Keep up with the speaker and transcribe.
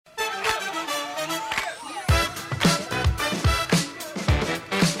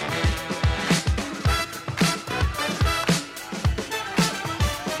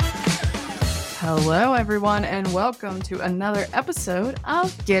Hello, everyone, and welcome to another episode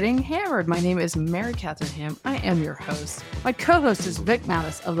of Getting Hammered. My name is Mary Catherine Ham. I am your host. My co-host is Vic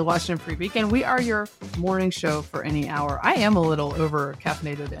Mattis of the Washington Free Beacon, and we are your morning show for any hour. I am a little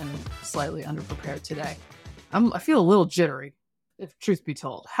over-caffeinated and slightly underprepared today. I feel a little jittery, if truth be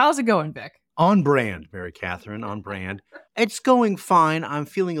told. How's it going, Vic? On brand, Mary Catherine, on brand. It's going fine. I'm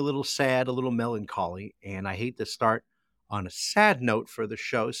feeling a little sad, a little melancholy, and I hate to start on a sad note for the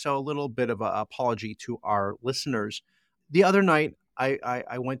show, so a little bit of an apology to our listeners. The other night,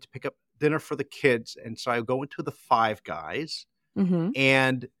 I went to pick up dinner for the kids, and so I go into the Five Guys,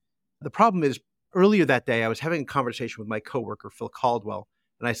 and the problem is, earlier that day, I was having a conversation with my coworker, Phil Caldwell,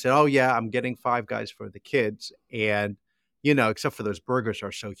 and I said, oh yeah, I'm getting Five Guys for the kids, and, you know, except for those burgers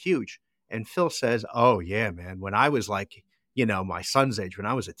are so huge. And Phil says, oh yeah, man, when I was like, you know, my son's age, when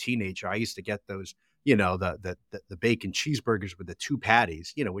I was a teenager, I used to get those, you know, the bacon cheeseburgers with the two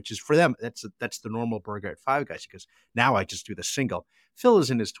patties, you know, which is for them, that's the normal burger at Five Guys, because now I just do the single. Phil is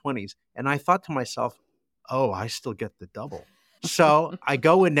in his 20s, and I thought to myself, oh, I still get the double. So I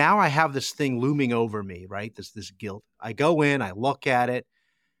go in, now I have this thing looming over me, right? This guilt. I go in, I look at it,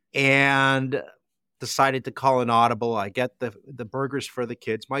 and decided to call an audible. I get the burgers for the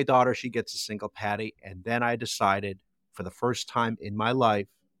kids. My daughter, she gets a single patty, and then I decided for the first time in my life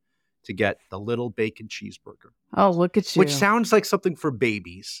to get the little bacon cheeseburger. Oh, look at you. Which sounds like something for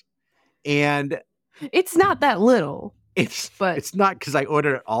babies. And it's not that little. It's not, because I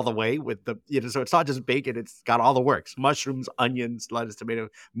ordered it all the way with the, you know, so it's not just bacon, it's got all the works. Mushrooms, onions, lettuce, tomato,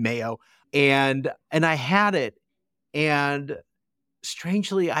 mayo. And I had it, and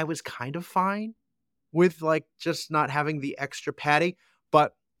strangely, I was kind of fine with like just not having the extra patty,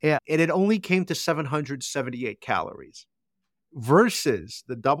 but it only came to 778 calories. Versus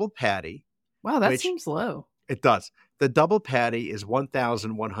the double patty. Wow, that seems low. It does. The double patty is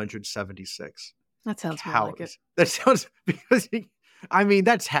 1,176. That sounds calories. More like it. That sounds, because, I mean,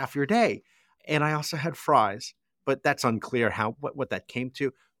 that's half your day. And I also had fries, but that's unclear what that came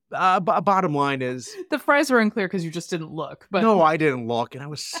to. Bottom line is, the fries were unclear because you just didn't look. But no, I didn't look, and I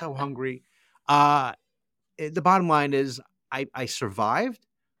was so hungry. The bottom line is, I survived,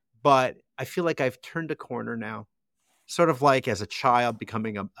 but I feel like I've turned a corner now. Sort of like as a child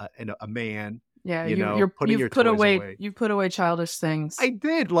becoming a man. Yeah, you've put away. You've put away childish things. I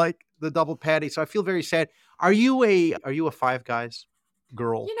did, like the double patty. So I feel very sad. Are you a Five Guys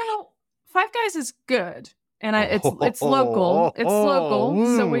girl? You know, Five Guys is good, and it's local. It's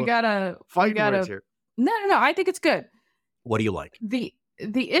local, so we gotta fight words here. No. I think it's good. What do you like? The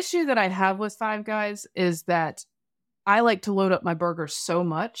issue that I have with Five Guys is that I like to load up my burger so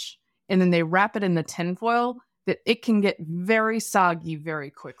much, and then they wrap it in the tinfoil that it can get very soggy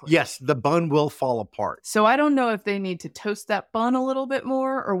very quickly. Yes, the bun will fall apart. So I don't know if they need to toast that bun a little bit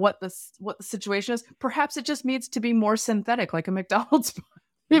more, or what the situation is. Perhaps it just needs to be more synthetic, like a McDonald's bun.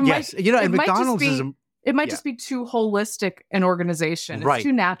 McDonald's It might just be too holistic an organization. It's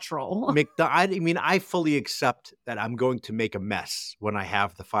too natural. I fully accept that I'm going to make a mess when I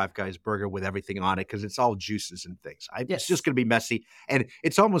have the Five Guys burger with everything on it, because it's all juices and things. It's just going to be messy, and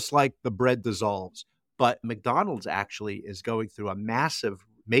it's almost like the bread dissolves. But McDonald's actually is going through a massive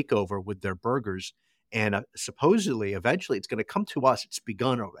makeover with their burgers. And supposedly, eventually, it's going to come to us. It's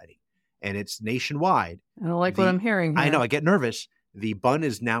begun already. And it's nationwide. I don't like what I'm hearing here. I know. I get nervous. The bun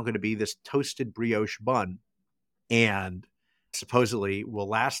is now going to be this toasted brioche bun. And supposedly will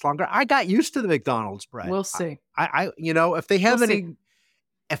last longer. I got used to the McDonald's bread. We'll see. If they have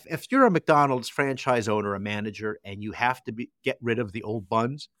if you're a McDonald's franchise owner, a manager, and you have to get rid of the old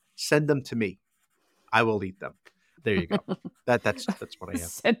buns, send them to me. I will eat them. There you go. That's what I have.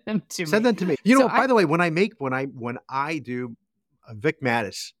 Send them to me. You know, by the way, when I do Vic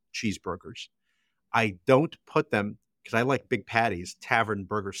Mattis cheeseburgers, I don't put them, because I like big patties, tavern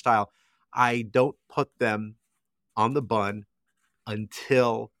burger style. I don't put them on the bun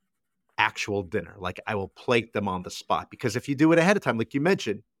until actual dinner. Like, I will plate them on the spot, because if you do it ahead of time, like you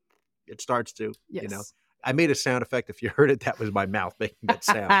mentioned, it starts to, I made a sound effect. If you heard it, that was my mouth making that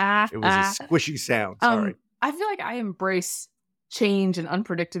sound. It was a squishy sound. Sorry. I feel like I embrace change and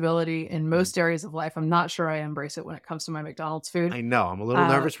unpredictability in most areas of life. I'm not sure I embrace it when it comes to my McDonald's food. I know. I'm a little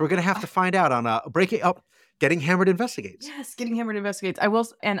nervous. We're going to have to find out on Breaking Up. Getting Hammered Investigates. Yes, Getting Hammered Investigates. I will,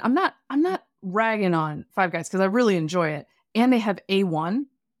 and I'm not ragging on Five Guys, because I really enjoy it. And they have A1,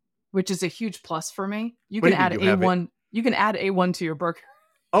 which is a huge plus for me. You can add A1. You can add A1 to your burger.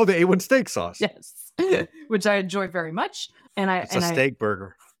 Oh, the A1 steak sauce. Yes, which I enjoy very much. It's a steak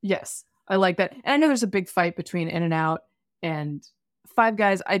burger. Yes, I like that. And I know there's a big fight between In-N-Out and Five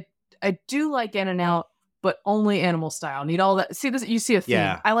Guys. I do like In-N-Out, but only animal style. Need all that. See this? You see a theme.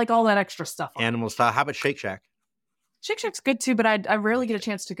 Yeah. I like all that extra stuff. Animal style. How about Shake Shack? Shake Shack's good too, but I rarely get a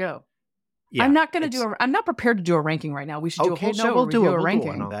chance to go. Yeah, I'm not going to do I'm not prepared to do a ranking right now. We should do a whole show we'll where do we a do a ranking.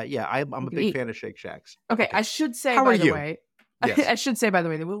 One on that. Yeah, I'm a big fan of Shake Shacks. Okay, I should say, How by are the you? way, Yes. I should say, by the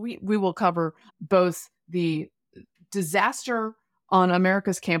way, that we will cover both the disaster on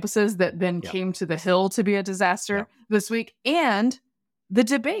America's campuses that then came to the Hill to be a disaster this week, and the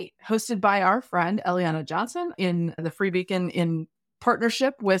debate hosted by our friend Eliana Johnson in the Free Beacon in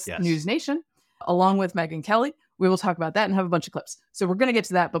partnership with News Nation, along with Megyn Kelly. We will talk about that and have a bunch of clips. So we're going to get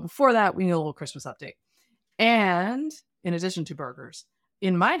to that. But before that, we need a little Christmas update. And in addition to burgers,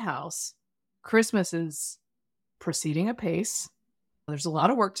 in my house, Christmas is proceeding apace. There's a lot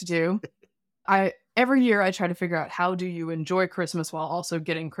of work to do. Every year I try to figure out how do you enjoy Christmas while also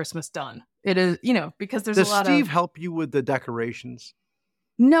getting Christmas done. It is, because there's a lot of... Does Steve help you with the decorations?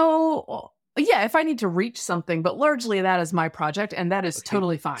 No. Yeah, if I need to reach something, but largely that is my project, and that is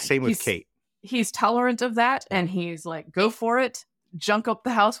totally fine. Same with Kate. He's tolerant of that, and he's like, go for it. Junk up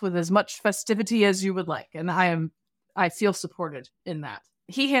the house with as much festivity as you would like. And I feel supported in that.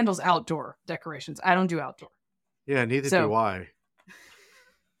 He handles outdoor decorations. I don't do outdoor. Yeah, neither do I.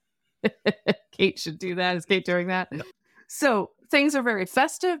 Kate should do that. Is Kate doing that? No. So things are very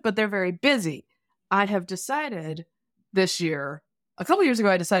festive, but they're very busy. I have decided this year, a couple years ago,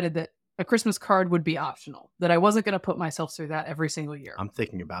 I decided that a Christmas card would be optional, that I wasn't going to put myself through that every single year. I'm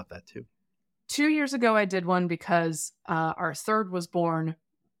thinking about that too. 2 years ago, I did one because our third was born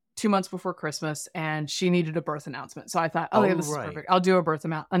 2 months before Christmas, and she needed a birth announcement. So I thought, this is perfect. I'll do a birth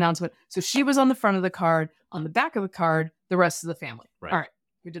announcement. So she was on the front of the card. On the back of the card, the rest of the family. Right. All right,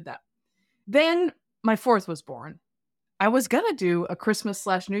 we did that. Then my fourth was born. I was going to do a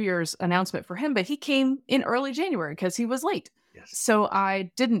Christmas/New Year's announcement for him, but he came in early January because he was late. Yes. So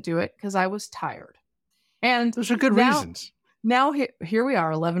I didn't do it because I was tired. And those are good reasons. Now here we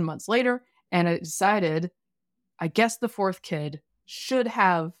are 11 months later. And I decided, I guess the fourth kid should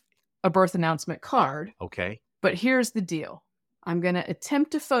have a birth announcement card. Okay. But here's the deal. I'm going to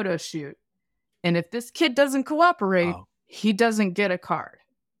attempt a photo shoot. And if this kid doesn't cooperate, he doesn't get a card.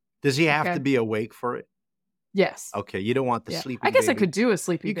 Does he have to be awake for it? Yes. Okay. You don't want the sleeping baby. I guess I could do a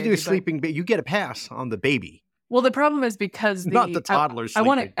sleeping baby. You could do a sleeping baby. You get a pass on the baby. Well, the problem is because not the toddlers. I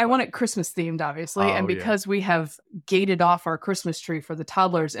want it Christmas themed, obviously. And because we have gated off our Christmas tree for the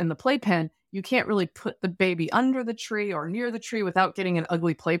toddlers in the playpen, you can't really put the baby under the tree or near the tree without getting an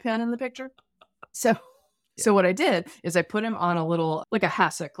ugly playpen in the picture. So what I did is I put him on a little, like a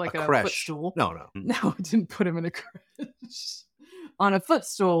hassock, like a footstool. No, I didn't put him in a creche. On a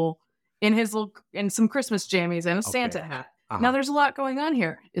footstool in some Christmas jammies and a Santa hat. Now there's a lot going on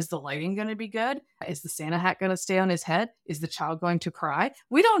here. Is the lighting going to be good? Is the Santa hat going to stay on his head? Is the child going to cry?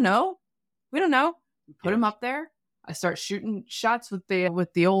 We don't know. Put him up there. I start shooting shots with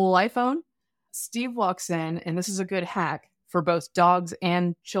the old iPhone. Steve walks in, and this is a good hack for both dogs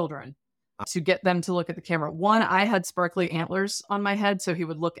and children to get them to look at the camera. One, I had sparkly antlers on my head, so he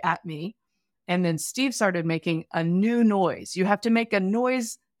would look at me. And then Steve started making a new noise. You have to make a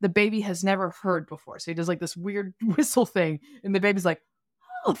noise the baby has never heard before. So he does like this weird whistle thing, and the baby's like,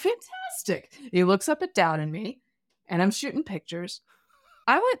 oh, fantastic. He looks up and down at me, and I'm shooting pictures.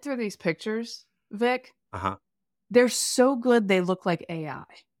 I went through these pictures, Vic. They're so good they look like AI.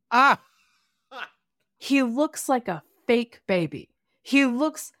 He looks like a fake baby. He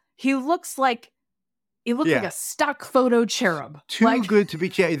looks like a stock photo cherub. Too good to be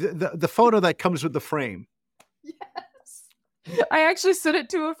the photo that comes with the frame. Yes. I actually sent it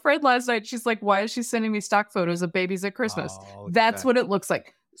to a friend last night. She's like, why is she sending me stock photos of babies at Christmas? That's what it looks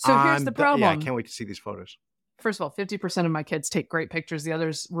like. So here's the problem. I can't wait to see these photos. First of all, 50% of my kids take great pictures. The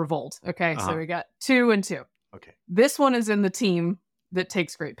others revolt. Okay, so we got 2 and 2. Okay. This one is in the team that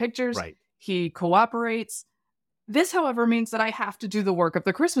takes great pictures. Right. He cooperates. This, however, means that I have to do the work of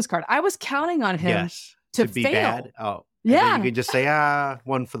the Christmas card. I was counting on him to be fail. Bad. Oh, yeah. You can just say,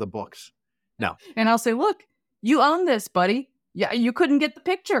 one for the books. No. And I'll say, look, you own this, buddy. Yeah, you couldn't get the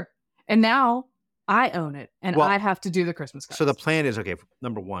picture. And now I own it, and I have to do the Christmas card. So the plan is,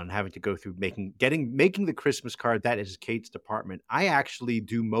 number one, having to go through making the Christmas card. That is Kate's department. I actually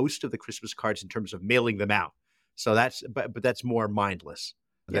do most of the Christmas cards in terms of mailing them out. So but that's more mindless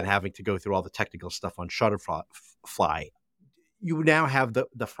than having to go through all the technical stuff on Shutterfly. You now have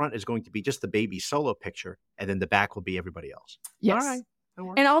the front is going to be just the baby solo picture, and then the back will be everybody else. Yes. All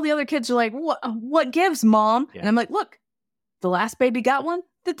right. And all the other kids are like, what gives, Mom? Yeah. And I'm like, look, the last baby got one.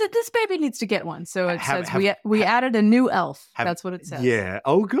 This baby needs to get one. So it says we added a new elf. That's what it says. Yeah.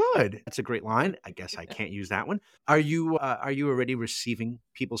 Oh, good. That's a great line. I guess I can't use that one. Are you already receiving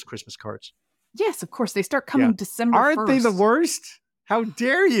people's Christmas cards? Yes, of course. They start coming December 1st. Aren't they the worst? How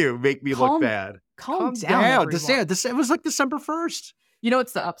dare you make me look bad? Calm down. It was like December 1st. You know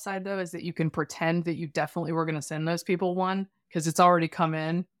what's the upside, though, is that you can pretend that you definitely were going to send those people one because it's already come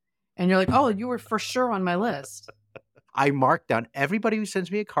in. And you're like, oh, you were for sure on my list. I mark down everybody who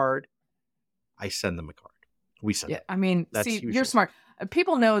sends me a card. I send them a card. We send them. I mean, you're smart.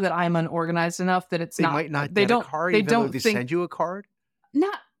 People know that I'm unorganized enough that they might not get a card. They don't send you a card.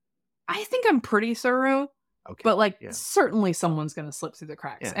 I think I'm pretty thorough. Okay. But certainly someone's going to slip through the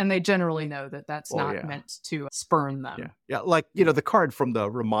cracks. And they generally know that that's not meant to spurn them. Yeah. Like, the card from the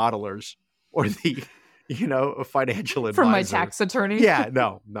remodelers or the, a financial advisor. From my tax attorney.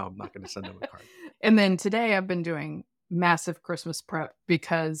 No, I'm not going to send them a card. And then today I've been doing massive Christmas prep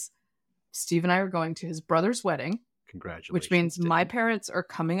because Steve and I are going to his brother's wedding. Congratulations. Which means my parents are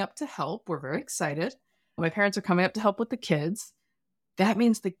coming up to help. We're very excited. My parents are coming up to help with the kids. That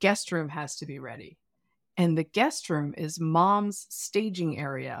means the guest room has to be ready. And the guest room is mom's staging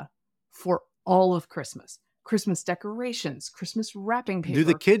area for all of Christmas. Christmas decorations, Christmas wrapping paper. Do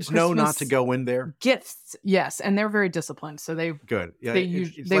the kids know not to go in there? Gifts, yes. And they're very disciplined. So they good. Yeah,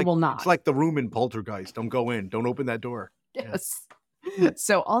 they will not. It's like the room in Poltergeist. Don't go in. Don't open that door. Yes. Yeah.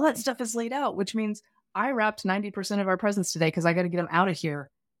 So all that stuff is laid out, which means I wrapped 90% of our presents today because I got to get them out of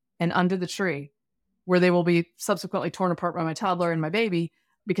here and under the tree where they will be subsequently torn apart by my toddler and my baby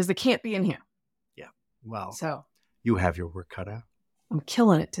because they can't be in here. Yeah. Well, so you have your work cut out. I'm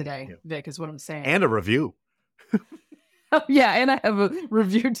killing it today, Vic, is what I'm saying. And a review. Oh, yeah. And I have a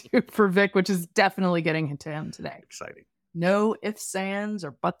review too for Vic, which is definitely getting to him today. Exciting. No ifs, ands,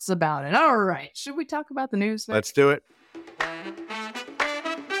 or buts about it. All right. Should we talk about the news, Vic? Let's do it.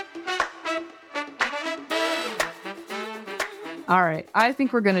 All right. I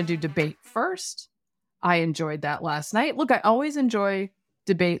think we're going to do debate first. I enjoyed that last night. Look, I always enjoy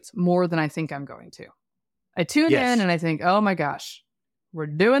debates more than I think I'm going to. I tune in and I think, oh my gosh, we're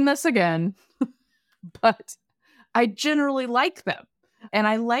doing this again. But I generally like them. And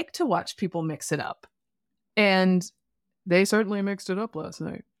I like to watch people mix it up. And they certainly mixed it up last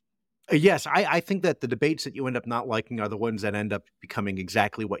night. Yes, I think that the debates that you end up not liking are the ones that end up becoming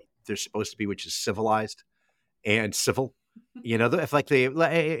exactly what they're supposed to be, which is civilized and civil.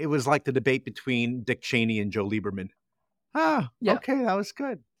 It was like the debate between Dick Cheney and Joe Lieberman. Okay, that was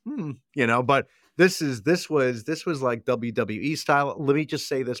good. But this was like WWE style. Let me just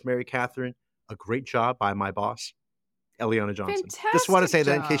say this, Mary Catherine, a great job by my boss, Eliana Johnson. Fantastic just want to say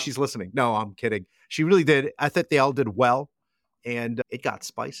that in case she's listening. No, I'm kidding. She really did. I thought they all did well, and it got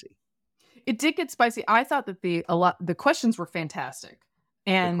spicy. It did get spicy. I thought that the questions were fantastic.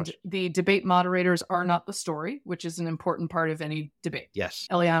 And the debate moderators are not the story, which is an important part of any debate. Yes.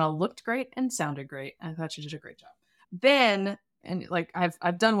 Eliana looked great and sounded great. I thought she did a great job. Then, and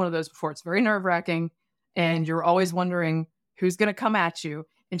I've done one of those before. It's very nerve-wracking. And you're always wondering who's going to come at you.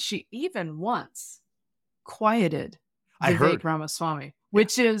 And she even once quieted Vivek Ramaswamy,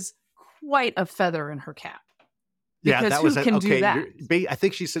 which is quite a feather in her cap. Because that was who can do that? I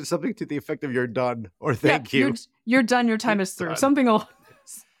think she said something to the effect of "You're done" or "Thank you." You're done. Your time is through. Something along.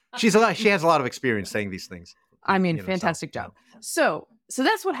 She has a lot of experience saying these things. I mean, fantastic job. So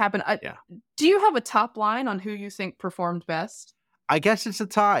that's what happened. Do you have a top line on who you think performed best? I guess it's a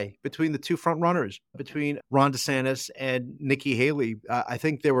tie between the two front runners, between Ron DeSantis and Nikki Haley. I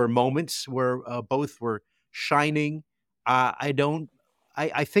think there were moments where both were shining. I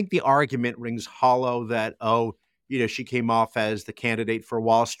think the argument rings hollow that, she came off as the candidate for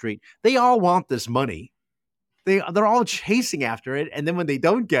Wall Street. They all want this money. They're all chasing after it. And then when they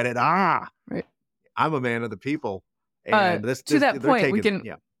don't get it, right. I'm a man of the people. And to that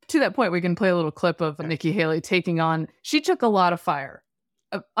point, we can play a little clip of Nikki Haley taking on. She took a lot of fire,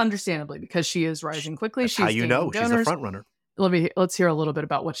 understandably, because she is rising quickly. She's how you know donors. She's a front runner. Let's hear a little bit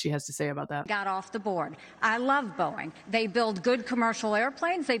about what she has to say about that. Got off the board. I love Boeing. They build good commercial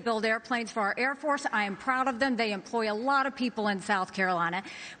airplanes. They build airplanes for our Air Force. I am proud of them. They employ a lot of people in South Carolina.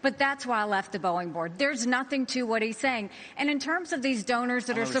 But that's why I left the Boeing board. There's nothing to what he's saying. And in terms of these donors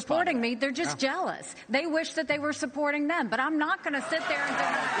that are supporting me, they're just jealous. They wish that they were supporting them. But I'm not going to sit there and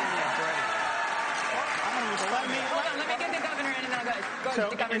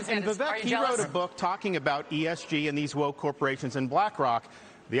And Vivek, he wrote a book talking about ESG and these woke corporations and BlackRock.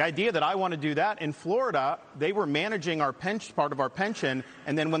 The idea that I want to do that in Florida, they were managing our part of our pension,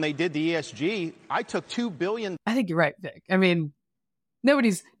 and then when they did the ESG, I took $2 billion. I think you're right, Vic. I mean,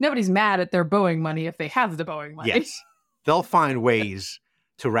 nobody's mad at their Boeing money if they have the Boeing money. Yes, they'll find ways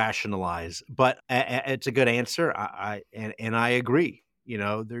to rationalize, but it's a good answer. I agree.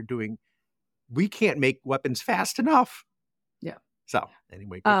 They're doing. We can't make weapons fast enough. Yeah. So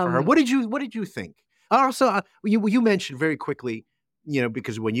anyway, good for her. What did you think? Also, you mentioned very quickly,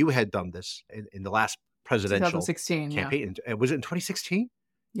 because when you had done this in the last presidential 2016 campaign, was it in 2016?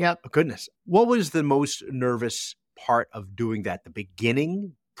 Yep. Oh, goodness. What was the most nervous part of doing that? The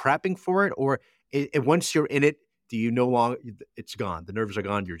beginning, prepping for it, or once you're in it, do you no longer? It's gone. The nerves are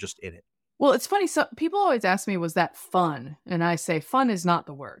gone. You're just in it. Well, it's funny. So people always ask me, "Was that fun?" And I say, "Fun is not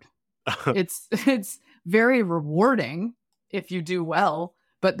the word. It's very rewarding if you do well."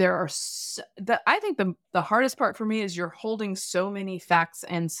 But there are I think the hardest part for me is you're holding so many facts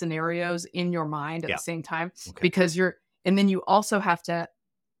and scenarios in your mind at the same time, because and then you also have to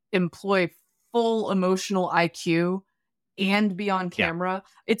employ full emotional IQ and be on camera.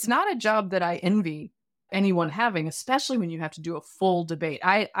 It's not a job that I envy anyone having, especially when you have to do a full debate.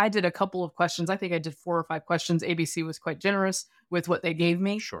 I did a couple of questions. I think I did 4 or 5 questions. ABC was quite generous with what they gave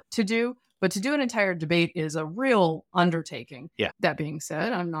me to do. But to do an entire debate is a real undertaking. Yeah. That being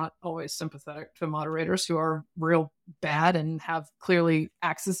said, I'm not always sympathetic to moderators who are real bad and have clearly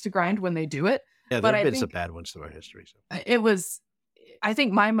axes to grind when they do it. Yeah, there have been some bad ones throughout history. So. I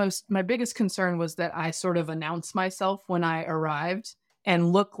think my biggest concern was that I sort of announced myself when I arrived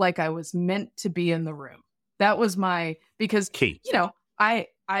and looked like I was meant to be in the room. That was because key. I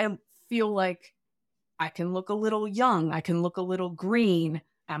feel like I can look a little young. I can look a little green.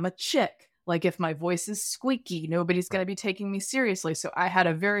 I'm a chick. Like if my voice is squeaky, nobody's going to be taking me seriously. So I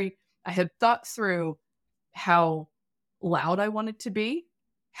had thought through how loud I wanted to be,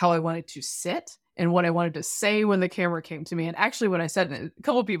 how I wanted to sit, and what I wanted to say when the camera came to me. And actually when I said it, a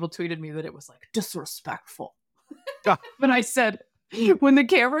couple of people tweeted me that it was like disrespectful. But I said, when the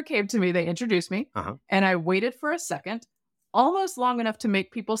camera came to me, they introduced me and I waited for a second, almost long enough to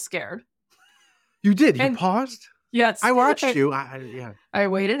make people scared. You did? You paused? Yes. I watched you. I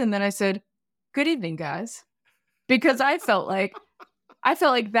waited and then I said, "Good evening, guys." Because I felt like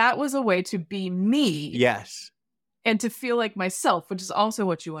that was a way to be me. Yes. And to feel like myself, which is also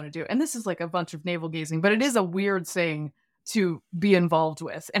what you want to do. And this is like a bunch of navel gazing, but it is a weird thing to be involved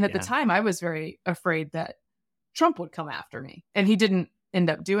with. And at the time, I was very afraid that Trump would come after me. And he didn't end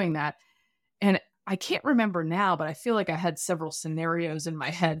up doing that. And I can't remember now, but I feel like I had several scenarios in my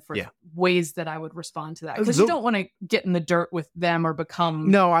head for ways that I would respond to that. Because you don't want to get in the dirt with them or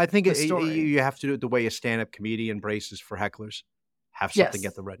become. No, I think you have to do it the way a stand-up comedian braces for hecklers. Have something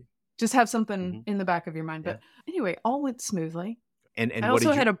at the ready. Just have something in the back of your mind. But anyway, all went smoothly. And I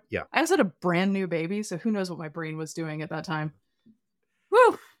also had a brand new baby, so who knows what my brain was doing at that time.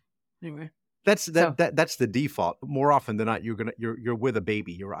 Woo! Anyway. That's the default. More often than not, you're with a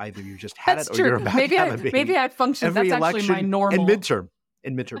baby. You're either you just had it or you're about to have a baby. Maybe I functioned. That's actually my normal.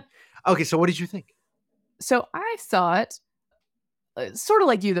 In midterm. Okay, so what did you think? So I thought, sort of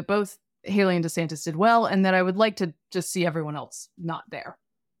like you, that both Haley and DeSantis did well, and that I would like to just see everyone else not there,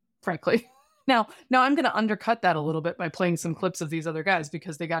 frankly. Now I'm going to undercut that a little bit by playing some clips of these other guys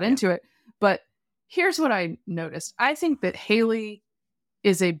because they got into it. But here's what I noticed. I think that Haley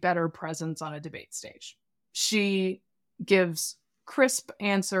is a better presence on a debate stage. She gives crisp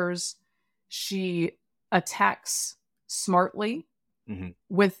answers. She attacks smartly and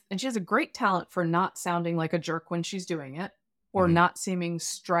she has a great talent for not sounding like a jerk when she's doing it or not seeming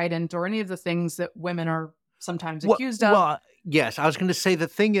strident or any of the things that women are sometimes accused of. Well, yes, I was going to say the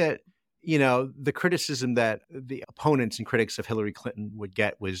thing that, the criticism that the opponents and critics of Hillary Clinton would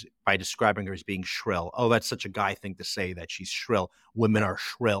get was by describing her as being shrill. Oh, that's such a guy thing to say that she's shrill. Women are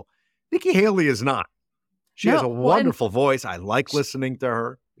shrill. Nikki Haley is not. She has a wonderful voice. I like listening to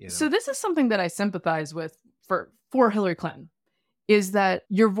her. So this is something that I sympathize with for Hillary Clinton, is that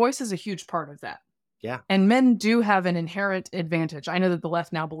your voice is a huge part of that. Yeah. And men do have an inherent advantage. I know that the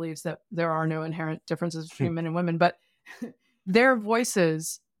left now believes that there are no inherent differences between men and women, but their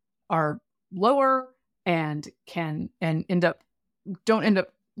voices are lower and don't end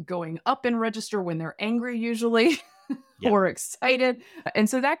up going up in register when they're angry usually or excited. And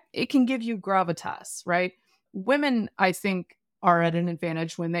so that it can give you gravitas, right? Women, I think, are at an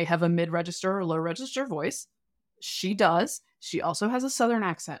advantage when they have a mid-register or low-register voice. She does. She also has a Southern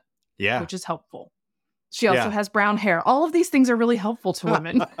accent, which is helpful. She also has brown hair. All of these things are really helpful to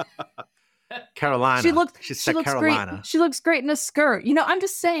women. Carolina. She looks Carolina. Great. She looks great in a skirt. I'm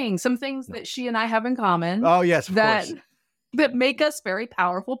just saying some things that she and I have in common. Oh, yes, of course. That make us very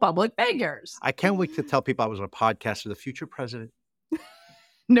powerful public figures. I can't wait to tell people I was on a podcast with the future president.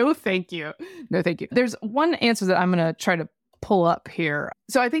 No, thank you. There's one answer that I'm going to try to pull up here.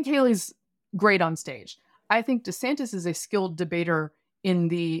 So I think Haley's great on stage. I think DeSantis is a skilled debater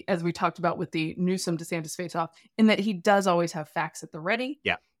as we talked about with the Newsom DeSantis face-off, in that he does always have facts at the ready.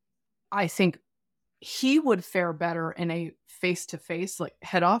 Yeah. I think he would fare better in a face-to-face, like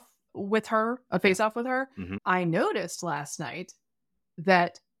head-off with her, a face-off with her. Mhm. I noticed last night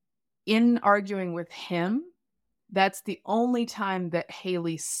that in arguing with him, that's the only time that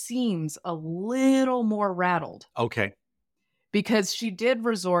Haley seems a little more rattled. Okay. Because she did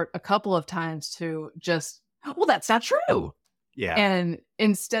resort a couple of times to just, well, that's not true. Yeah. And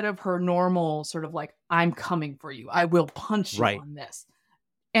instead of her normal sort of like, I'm coming for you, I will punch you on this.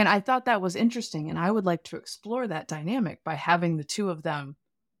 And I thought that was interesting. And I would like to explore that dynamic by having the two of them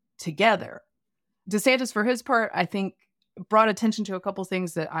together. DeSantis, for his part, I think brought attention to a couple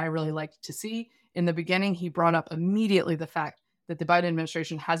things that I really liked to see. In the beginning, he brought up immediately the fact that the Biden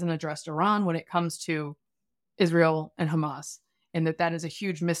administration hasn't addressed Iran when it comes to Israel and Hamas, and that is a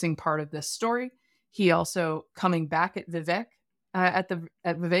huge missing part of this story. He also, coming back at Vivek, at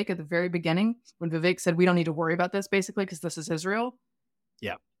Vivek at the very beginning, when Vivek said, we don't need to worry about this, basically, because this is Israel.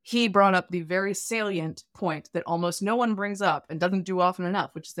 Yeah. He brought up the very salient point that almost no one brings up and doesn't do often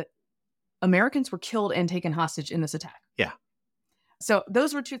enough, which is that Americans were killed and taken hostage in this attack. Yeah. So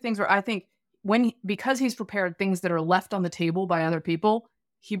those were two things where I think because he's prepared things that are left on the table by other people,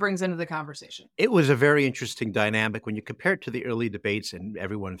 he brings into the conversation. It was a very interesting dynamic when you compare it to the early debates, and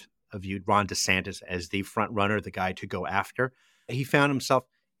everyone viewed Ron DeSantis as the front runner, the guy to go after. He found himself,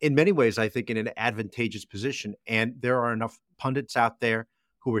 in many ways, I think, in an advantageous position. And there are enough pundits out there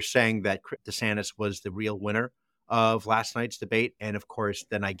who were saying that DeSantis was the real winner of last night's debate. And of course,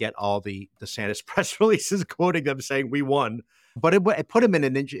 then I get all the DeSantis press releases quoting them saying we won. But it put him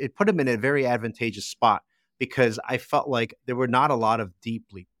in a very advantageous spot, because I felt like there were not a lot of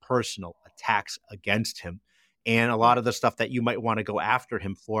deeply personal attacks against him. And a lot of the stuff that you might want to go after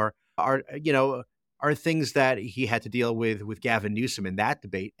him for are things that he had to deal with Gavin Newsom in that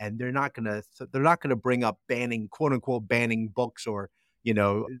debate. And they're not going to bring up banning, quote unquote, banning books, or,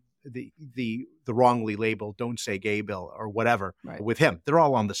 the wrongly labeled "Don't Say Gay" bill or whatever with him. They're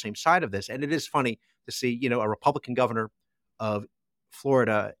all on the same side of this. And it is funny to see, a Republican governor of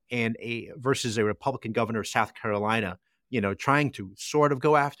Florida versus a Republican governor of South Carolina, trying to sort of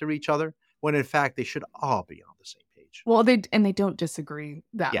go after each other, when in fact they should all be on the same page. Well, they don't disagree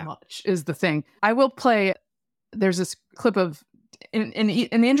that much is the thing. I will play. There's this clip of, in the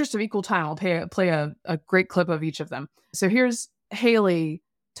interest of equal time, I'll play a great clip of each of them. So here's Haley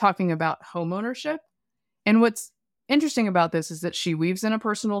talking about home ownership. And what's interesting about this is that she weaves in a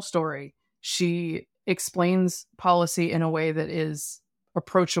personal story. She explains policy in a way that is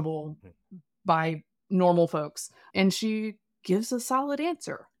approachable by normal folks. And she gives a solid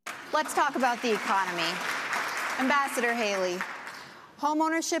answer. Let's talk about the economy. Ambassador Haley,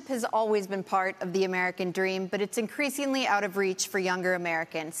 homeownership has always been part of the American dream, but it's increasingly out of reach for younger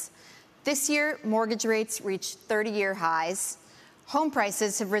Americans. This year, mortgage rates reached 30-year highs. Home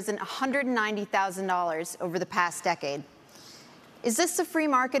prices have risen $190,000 over the past decade. Is this the free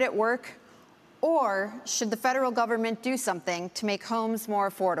market at work? Or should the federal government do something to make homes more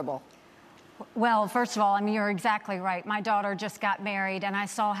affordable? Well, first of all, you're exactly right. My daughter just got married, and I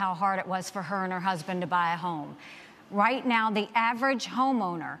saw how hard it was for her and her husband to buy a home. Right now, the average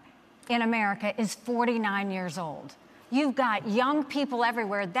homeowner in America is 49 years old. You've got young people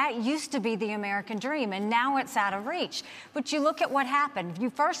everywhere. That used to be the American dream, and now it's out of reach. But you look at what happened. You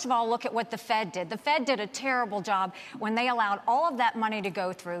first of all look at what the Fed did. The Fed did a terrible job when they allowed all of that money to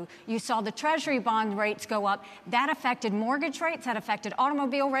go through. You saw the Treasury bond rates go up. That affected mortgage rates, that affected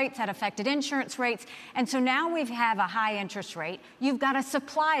automobile rates, that affected insurance rates. And so now we have a high interest rate. You've got a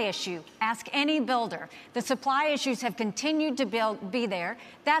supply issue. Ask any builder. The supply issues have continued to be there.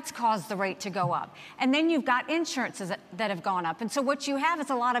 That's caused the rate to go up. And then you've got insurances that have gone up. And so what you have is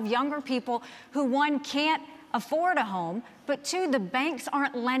a lot of younger people who, one, can't afford a home, but two, the banks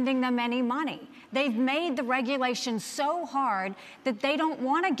aren't lending them any money. They've made the regulations so hard that they don't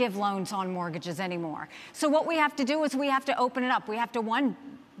want to give loans on mortgages anymore. So what we have to do is we have to open it up. We have to, one,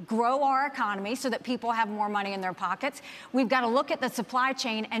 grow our economy so that people have more money in their pockets. We've got to look at the supply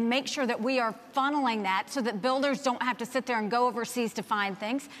chain and make sure that we are funneling that so that builders don't have to sit there and go overseas to find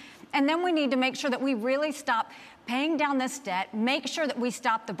things. And then we need to make sure that we really stop paying down this debt, make sure that we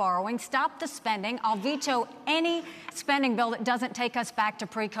stop the borrowing, stop the spending. I'll veto any spending bill that doesn't take us back to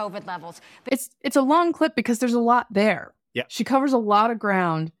pre-COVID levels. It's a long clip because there's a lot there. Yeah. She covers a lot of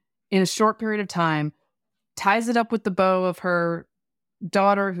ground in a short period of time, ties it up with the bow of her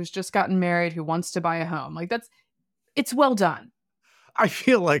daughter who's just gotten married, who wants to buy a home. It's well done. I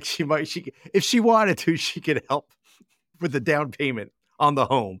feel like if she wanted to, she could help with the down payment on the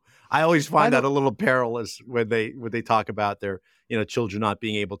home. I always find that a little perilous when they talk about their children not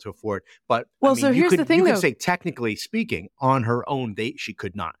being able to afford. But well, so here's the thing, you though. could say technically speaking, on her own, she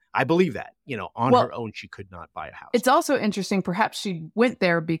could not. I believe that on her own she could not buy a house. It's also interesting. Perhaps she went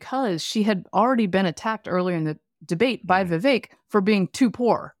there because she had already been attacked earlier in the debate by Vivek for being too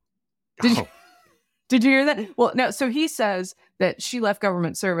poor. Did you hear that? Well, no. So he says that she left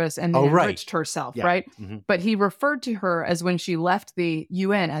government service and then enriched herself, right? Mm-hmm. But he referred to her as when she left the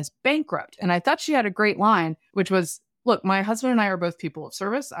UN as bankrupt. And I thought she had a great line, which was, look, my husband and I are both people of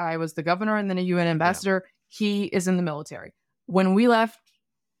service. I was the governor and then a UN ambassador. Yeah. He is in the military. When we left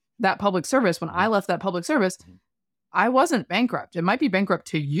that public service, when I left that public service, I wasn't bankrupt. It might be bankrupt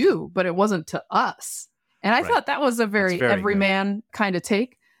to you, but it wasn't to us. And I thought that was a very everyman kind of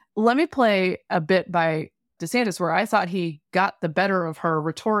take. Let me play a bit by DeSantis where I thought he got the better of her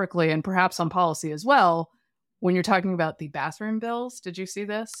rhetorically and perhaps on policy as well when you're talking about the bathroom bills. Did you see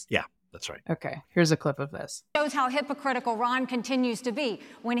this? Yeah, that's right. Okay, here's a clip of this. Shows how hypocritical Ron continues to be.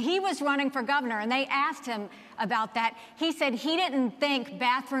 When he was running for governor and they asked him about that, he said he didn't think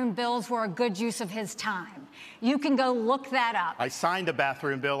bathroom bills were a good use of his time. You can go look that up. I signed a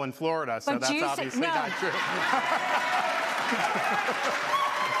bathroom bill in Florida, so that's obviously not true.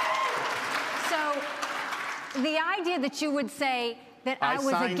 So the idea that you would say that I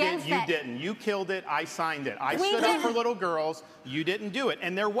was against that. You didn't. You killed it. I signed it. I stood up for little girls. You didn't do it.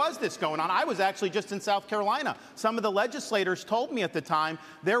 And there was this going on. I was actually just in South Carolina. Some of the legislators told me at the time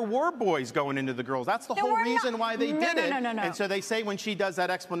there were boys going into the girls. That's the whole reason why they did it. No. And so they say when she does that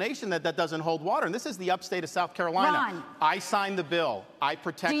explanation that doesn't hold water. And this is the upstate of South Carolina. Ron, I signed the bill. I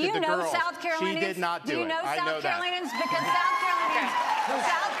protected the girls. Do you know South Carolinians? She did not do it. Do you know South Carolinians? Because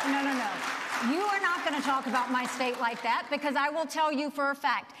South Carolinians... No. You are not going to talk about my state like that because I will tell you for a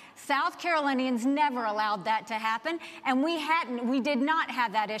fact, South Carolinians never allowed that to happen, and we did not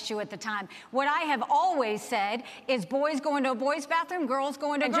have that issue at the time. What I have always said is boys go into a boys' bathroom, girls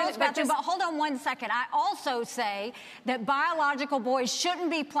go into a girls' bathroom. But hold on one second. I also say that biological boys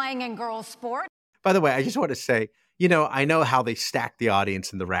shouldn't be playing in girls' sport. By the way, I just want to say, I know how they stack the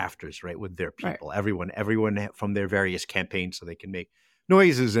audience in the rafters, right, with their people. Right. Everyone from their various campaigns so they can make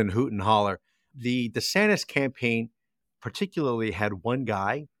noises and hoot and holler. The DeSantis campaign particularly had one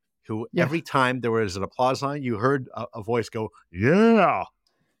guy who every time there was an applause line, you heard a voice go, yeah.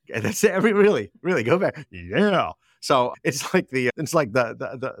 And that's it. Really go back. Yeah. So it's like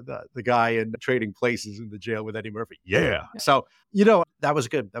the guy in Trading Places in the jail with Eddie Murphy. Yeah. So, that was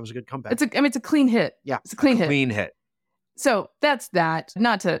good. That was a good comeback. It's a clean hit. Yeah. It's a clean hit. So that's that.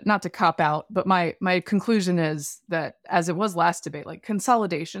 Not to cop out, but my conclusion is that as it was last debate, like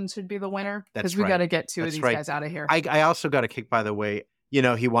consolidation should be the winner because we got to get two of these guys out of here. I also got a kick, by the way.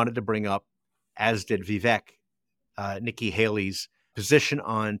 He wanted to bring up, as did Vivek, Nikki Haley's position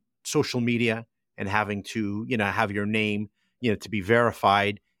on social media and having to have your name to be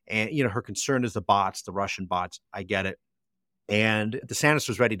verified, and her concern is the bots, the Russian bots. I get it, and DeSantis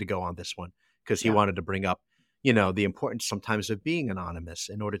was ready to go on this one because he wanted to bring up the importance sometimes of being anonymous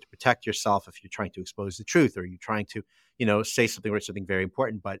in order to protect yourself if you're trying to expose the truth or you're trying to, say something or something very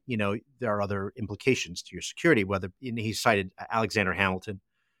important. But, there are other implications to your security, he cited Alexander Hamilton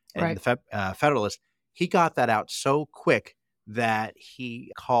and the Federalist. He got that out so quick that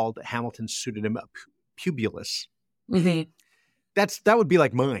he called Hamilton's pseudonym Publius. Mm-hmm. That would be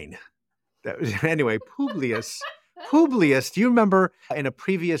like mine. Anyway, Publius. Do you remember in a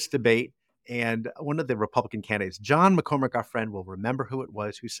previous debate, and one of the Republican candidates, John McCormick, our friend, will remember who it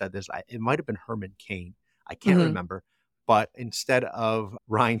was who said this. It might have been Herman Cain. I can't remember. But instead of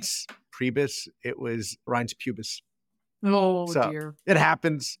Reince Priebus, it was Reince Pubis. Oh, dear. It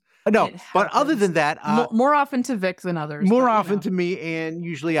happens. No, but other than that... more often to Vic than others. More often to me, and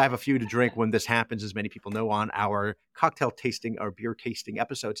usually I have a few to drink when this happens, as many people know, on our cocktail tasting or beer tasting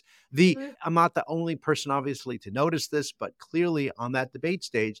episodes. I'm not the only person, obviously, to notice this, but clearly on that debate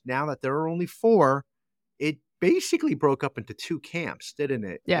stage, now that there are only 4, it basically broke up into 2 camps, didn't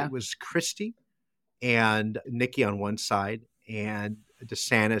it? Yeah. It was Christie and Nikki on one side, and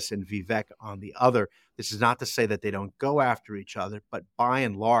DeSantis and Vivek on the other. This is not to say that they don't go after each other, but by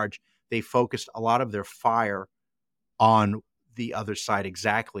and large, they focused a lot of their fire on the other side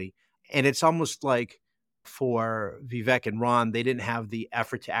exactly. And it's almost like for Vivek and Ron, they didn't have the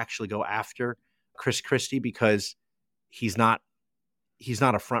effort to actually go after Chris Christie because he's not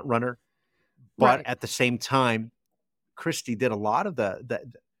a front runner. But at the same time, Christie did a lot of the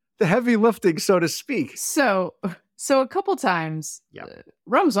heavy lifting, so to speak. So a couple times,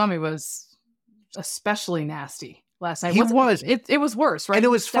 Ramaswamy was especially nasty last night. He was. It was worse, right? And it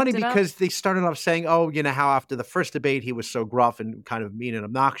was funny because they started off saying, oh, you know, how after the first debate, he was so gruff and kind of mean and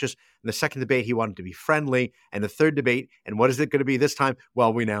obnoxious. And the second debate, he wanted to be friendly. And the third debate, and what is it going to be this time?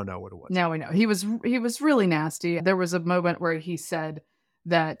 Well, we now know what it was. Now we know. He was really nasty. There was a moment where he said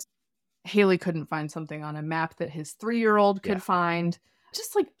that Haley couldn't find something on a map that his 3-year-old could find.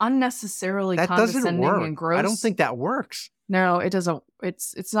 Just like unnecessarily condescending and gross. I don't think that works. No, it doesn't.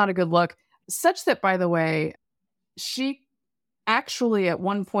 It's not a good look. Such that, by the way, she actually at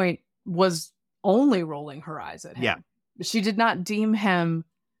one point was only rolling her eyes at him. Yeah. She did not deem him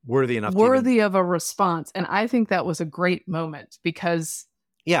worthy of a response. And I think that was a great moment because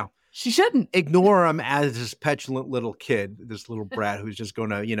she shouldn't ignore him as this petulant little kid, this little brat who's just going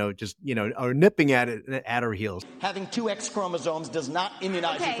to, or nipping at it at her heels. Having 2 X chromosomes does not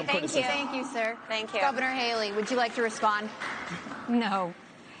immunize you from criticism. Thank you, sir. Thank you. Governor Haley, would you like to respond? No,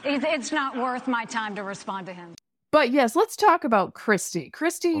 it's not worth my time to respond to him. But yes, let's talk about Christie.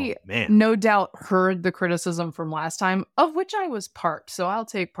 Christie, no doubt, heard the criticism from last time, of which I was part. So I'll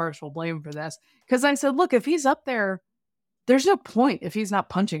take partial blame for this. Because I said, look, if he's up there, there's no point if he's not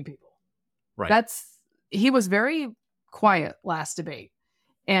punching people. Right. He was very quiet last debate.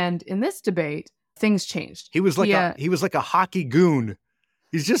 And in this debate, things changed. He was like a hockey goon.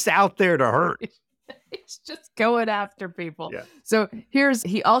 He's just out there to hurt. He's just going after people. Yeah. So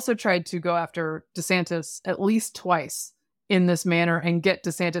he also tried to go after DeSantis at least twice in this manner and get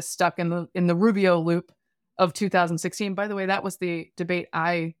DeSantis stuck in the Rubio loop of 2016. By the way, that was the debate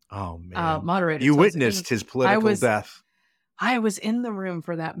I moderated. You witnessed his political death. I was in the room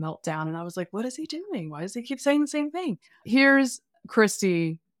for that meltdown and I was like, what is he doing? Why does he keep saying the same thing? Here's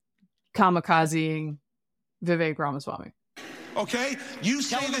Christie kamikazeing Vivek Ramaswamy. Okay? You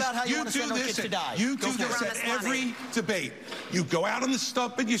say this, about how you do this, you do this at every debate. You go out on the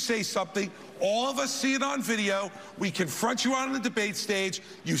stump and you say something. All of us see it on video. We confront you on the debate stage.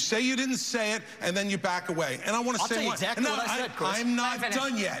 You say you didn't say it, and then you back away. And I want to say exactly what I said, Chris. I'm not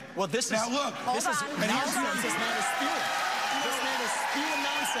done yet. Well, this now is look. This is nonsense. This man is spewing. This man is spewing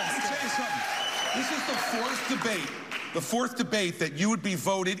nonsense. Let me tell you something. This is the fourth debate that you would be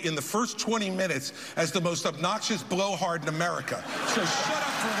voted in the first 20 minutes as the most obnoxious blowhard in America. So shut up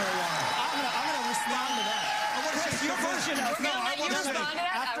for a little while. I'm going to respond to that. I want to say your version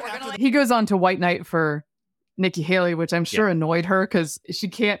of He goes on to White Knight for Nikki Haley, which I'm sure annoyed her because she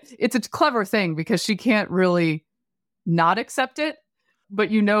can't. It's a clever thing because she can't really not accept it. But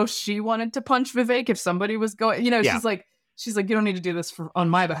she wanted to punch Vivek if somebody was going. She's like, you don't need to do this on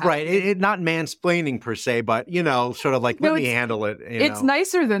my behalf. Right. It not mansplaining per se, but, sort of like, let me handle it. It's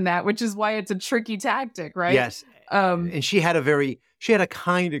nicer than that, which is why it's a tricky tactic, right? Yes. And she had a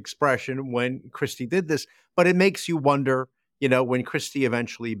kind expression when Christie did this, but it makes you wonder, when Christie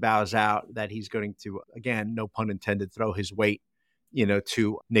eventually bows out that he's going to, again, no pun intended, throw his weight,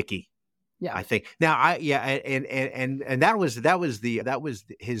 to Nikki. Yeah, I think now and that was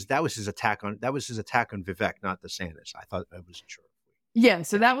his attack on Vivek, not DeSantis. I thought I wasn't sure. Yeah,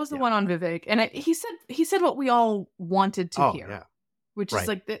 so that was the one on Vivek, and he said what we all wanted to hear, which is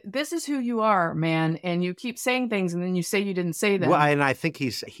like this is who you are, man, and you keep saying things, and then you say you didn't say them. Well, and I think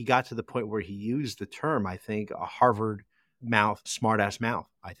he got to the point where he used the term. I think a Harvard mouth, smartass mouth.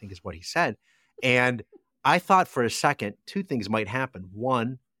 I think is what he said, and I thought for a second 2 things might happen.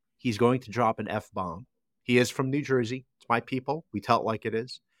 One, he's going to drop an F-bomb. He is from New Jersey. It's my people. We tell it like it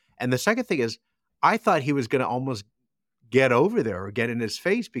is. And the second thing is, I thought he was going to almost get over there or get in his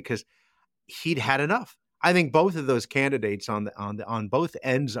face because he'd had enough. I think both of those candidates on both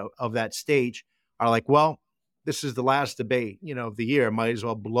ends of that stage are like, well, this is the last debate, of the year. Might as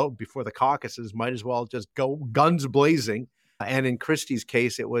well blow before the caucuses. Might as well just go guns blazing. And in Christie's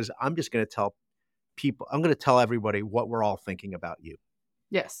case, it was, I'm just going to tell people, I'm going to tell everybody what we're all thinking about you.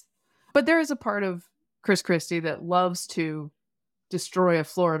 Yes. But there is a part of Chris Christie that loves to destroy a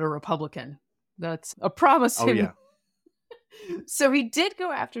Florida Republican. That's a promise. Oh, yeah. So he did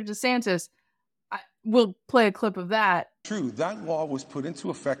go after DeSantis. We'll play a clip of that. True, that law was put into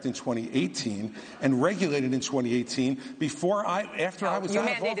effect in 2018 and regulated in 2018 after I was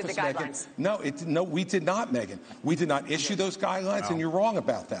out of office, Megyn. No, we did not, Megyn. We did not issue those guidelines, and you're wrong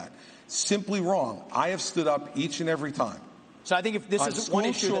about that. Simply wrong. I have stood up each and every time. So I think if this is one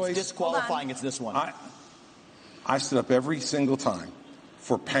issue that's disqualifying, it's this one. I stood up every single time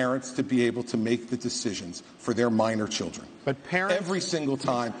for parents to be able to make the decisions for their minor children. But parents... Every single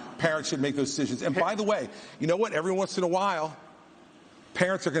time, parents should make those decisions. And by the way, you know what? Every once in a while,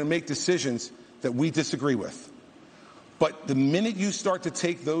 parents are going to make decisions that we disagree with. But the minute you start to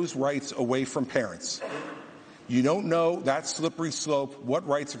take those rights away from parents, You don't know that slippery slope, what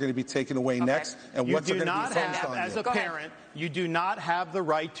rights are going to be taken away next, and what's going to be imposed on you. As a parent, you do not have the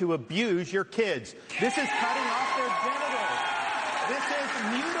right to abuse your kids. This is cutting off their genitals. This is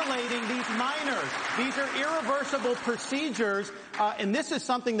mutilating these minors. These are irreversible procedures, and this is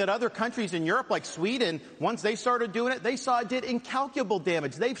something that other countries in Europe, like Sweden, once they started doing it, they saw it did incalculable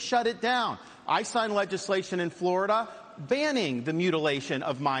damage. They've shut it down. I signed legislation in Florida banning the mutilation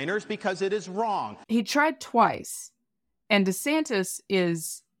of minors because it is wrong. He tried twice, and DeSantis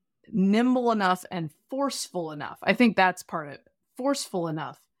is nimble enough and forceful enough. I think that's part of it. Forceful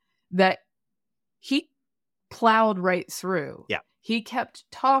enough that he plowed right through. Yeah. He kept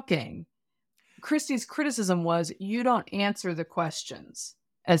talking. Christie's criticism was, you don't answer the questions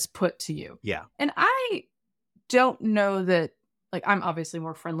as put to you. Yeah. And I don't know that, like, I'm obviously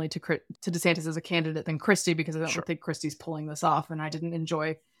more friendly to DeSantis as a candidate than Christie, because I don't think Christie's pulling this off. And I didn't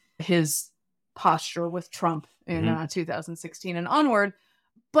enjoy his posture with Trump in 2016 and onward.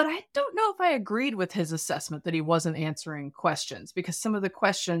 But I don't know if I agreed with his assessment that he wasn't answering questions, because some of the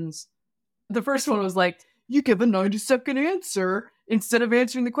questions, the first one was like, you give a 90-second answer instead of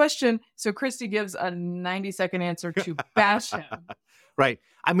answering the question. So Christie gives a 90-second answer to bash him. Right.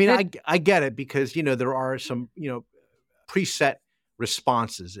 I mean, I get it, because, there are some, preset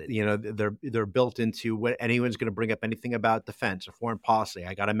responses. They're built into what anyone's going to bring up anything about defense or foreign policy.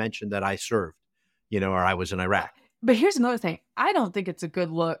 I got to mention that I served, or I was in Iraq. But here's another thing. I don't think it's a good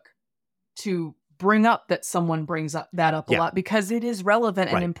look to bring up that someone brings that up a lot, because it is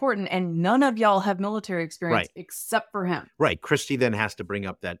relevant and important, and none of y'all have military experience except for him. Right. Christie then has to bring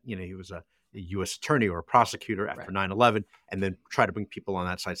up that, he was a U.S. attorney or a prosecutor after 9/11, and then try to bring people on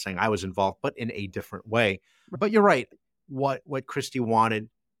that side saying I was involved, but in a different way. But you're right. What Christie wanted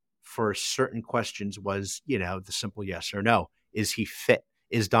for certain questions was, the simple yes or no. Is he fit?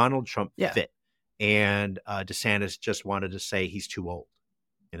 Is Donald Trump fit? And DeSantis just wanted to say he's too old.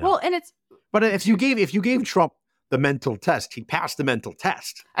 Well, and but if you gave Trump the mental test, he passed the mental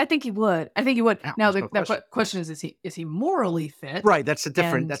test. I think he would. Now the question is he morally fit? Right. That's a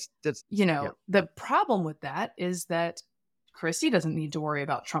different. And, that's the problem with that is that Christie doesn't need to worry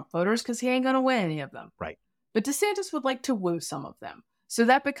about Trump voters because he ain't going to win any of them. Right. But DeSantis would like to woo some of them, so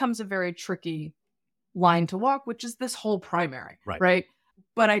that becomes a very tricky line to walk, which is this whole primary. Right.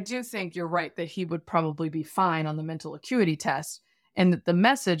 But I do think you're right that he would probably be fine on the mental acuity test, and that the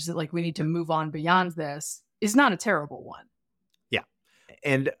message that, like, we need to move on beyond this is not a terrible one. Yeah.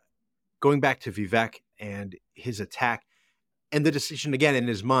 And going back to Vivek and his attack and the decision again in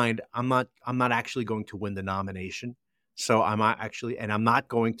his mind, I'm not actually going to win the nomination. So I'm not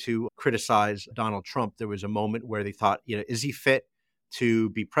going to criticize Donald Trump. There was a moment where they thought, is he fit to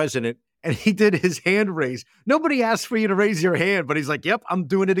be president? And he did his hand raise. Nobody asked for you to raise your hand, but he's like, yep, I'm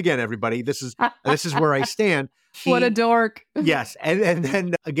doing it again, everybody. This is where I stand. What a dork. Yes. And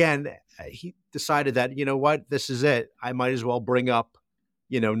then again, he decided that, what, this is it. I might as well bring up,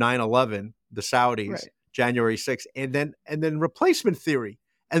 9/11, the Saudis, January 6th, and then replacement theory.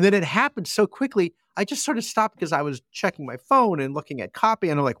 And then it happened so quickly. I just sort of stopped because I was checking my phone and looking at copy.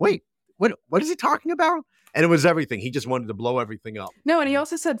 And I'm like, wait, what is he talking about? And it was everything. He just wanted to blow everything up. No, and he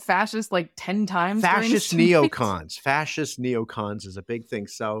also said fascist like 10 times. Fascist neocons. Fascist neocons is a big thing.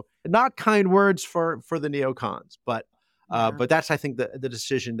 So not kind words for the neocons, but that's, I think, the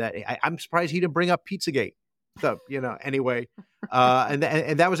decision that I'm surprised he didn't bring up Pizzagate. So, anyway. And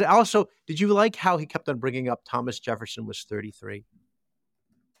that was also, did you like how he kept on bringing up Thomas Jefferson was 33?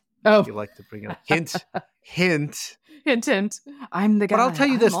 Oh, you like to bring it up. Hint. I'm the guy. But I'll tell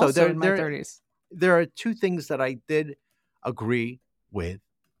you this, though. In my 30s. There are two things that I did agree with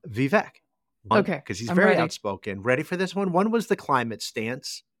Vivek. One, because he's very outspoken. Ready for this one? One was the climate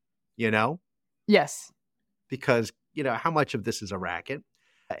stance, Yes. Because, how much of this is a racket?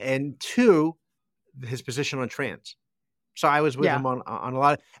 And two, his position on trans. So I was with him on a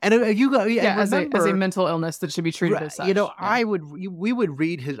lot of, and as a mental illness that should be treated as such. I would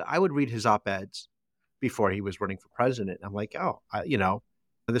read his op-eds before he was running for president. I'm like,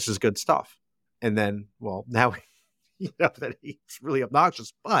 this is good stuff. And then, well, now that he's really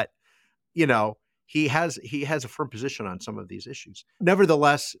obnoxious, but he has a firm position on some of these issues.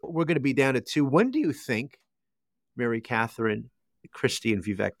 Nevertheless, we're going to be down to two. When do you think Mary Catherine, Christie, and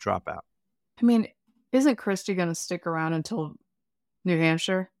Vivek drop out? I mean, isn't Christie going to stick around until New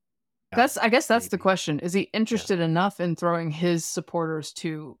Hampshire? I guess that's the question. Is he interested enough in throwing his supporters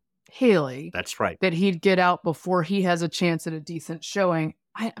to Haley? That's right. That he'd get out before he has a chance at a decent showing.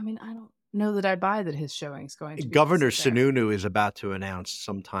 I mean, I don't know that I buy that his showing is going to be. Governor Sununu is about to announce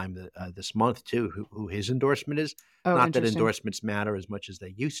sometime this month, too, who his endorsement is. Not that endorsements matter as much as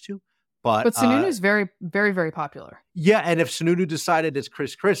they used to, But Sununu's very, very, very popular. Yeah, and if Sununu decided it's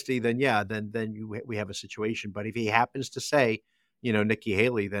Chris Christie, then we have a situation. But if he happens to say, Nikki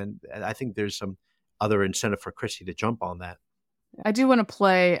Haley, then I think there's some other incentive for Christie to jump on that. I do want to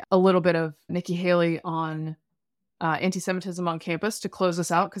play a little bit of Nikki Haley on anti-Semitism on campus to close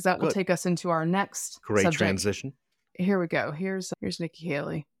us out, because that will take us into our next subject. Transition. Here we go. Here's Nikki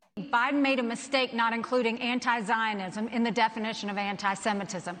Haley. Biden made a mistake not including anti-Zionism in the definition of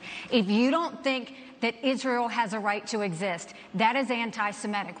anti-Semitism. If you don't think that Israel has a right to exist, that is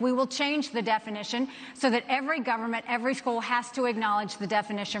anti-Semitic. We will change the definition so that every government, every school has to acknowledge the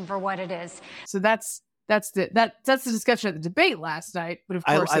definition for what it is. So that's the discussion at the debate last night. But of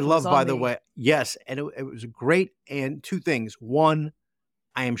course, I love, by the way, yes, and it was great. And two things. One,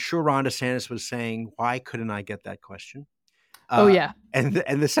 I am sure Ron DeSantis was saying, "Why couldn't I get that question?" Yeah. And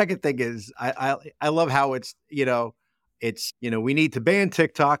the second thing is, I love how it's we need to ban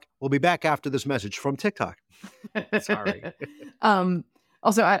TikTok. We'll be back after this message from TikTok. Sorry.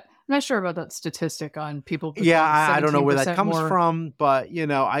 Also, I'm not sure about that statistic on people. Yeah, I don't know where that comes from, but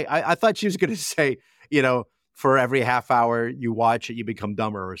I thought she was going to say, for every half hour you watch it, you become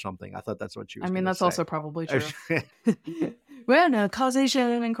dumber or something. I thought that's what she was. I mean, that's say. also probably true. Well, no, causation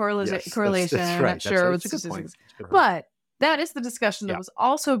and correlation. Yes, that's right. I'm not sure. That's a good point. But that is the discussion that was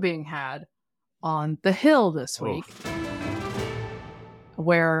also being had on the Hill this week,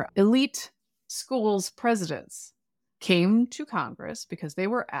 where elite schools presidents came to Congress because they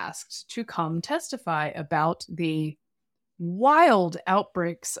were asked to come testify about the wild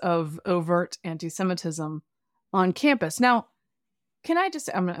outbreaks of overt anti-Semitism on campus. Now, can I just,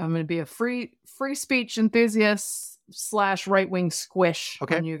 I'm going to be a free speech enthusiast / right-wing squish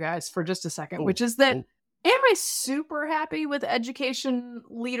on you guys for just a second, which is that, am I super happy with education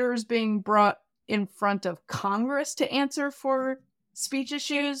leaders being brought in front of Congress to answer for speech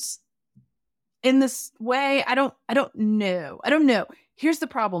issues in this way? I don't know. Here's the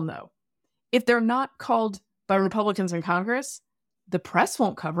problem, though. If they're not called by Republicans in Congress, the press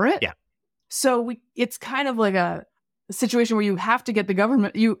won't cover it. Yeah. So it's kind of like a situation where you have to get the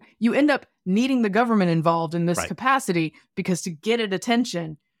government, you end up needing the government involved in this capacity, because to get it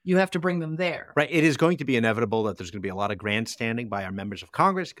attention, you have to bring them there. Right. It is going to be inevitable that there's going to be a lot of grandstanding by our members of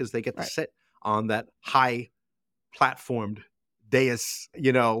Congress, because they get to sit on that high platformed dais,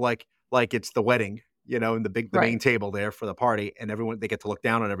 like it's the wedding, in the main table there for the party, and everyone, they get to look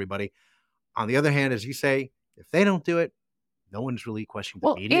down on everybody. On the other hand, as you say, if they don't do it, no one's really questioning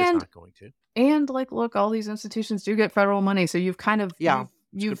the media is not going to. And look, all these institutions do get federal money. So you've kind of,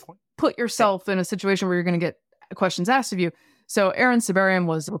 you've put yourself in a situation where you're going to get questions asked of you. So Aaron Sabarian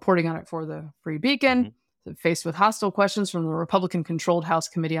was reporting on it for the Free Beacon, faced with hostile questions from the Republican-controlled House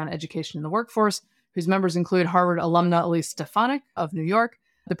Committee on Education and the Workforce, whose members include Harvard alumna Elise Stefanik of New York.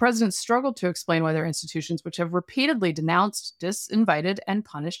 The president struggled to explain why their institutions, which have repeatedly denounced, disinvited, and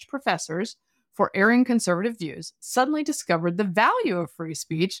punished professors for airing conservative views, suddenly discovered the value of free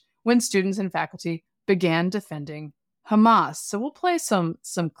speech when students and faculty began defending Hamas. So we'll play some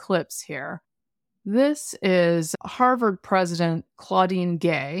clips here. This is Harvard President Claudine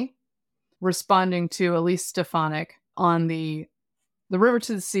Gay responding to Elise Stefanik on the river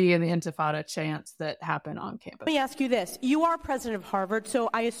to the sea and the Intifada chants that happen on campus. Let me ask you this. You are president of Harvard, so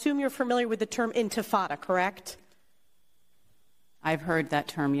I assume you're familiar with the term Intifada, correct? I've heard that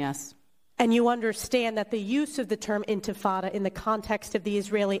term, yes. And you understand that the use of the term Intifada in the context of the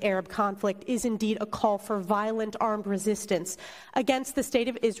Israeli-Arab conflict is indeed a call for violent armed resistance against the state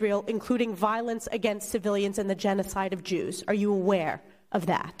of Israel, including violence against civilians and the genocide of Jews. Are you aware of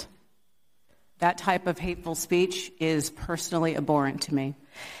that? That type of hateful speech is personally abhorrent to me.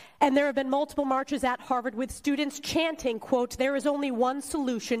 And there have been multiple marches at Harvard with students chanting, quote, "There is only one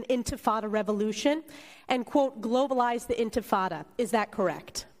solution, Intifada revolution," and, quote, "globalize the Intifada." Is that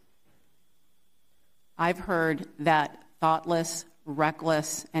correct? I've heard that thoughtless,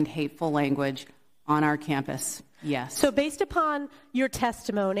 reckless, and hateful language on our campus, yes. So based upon your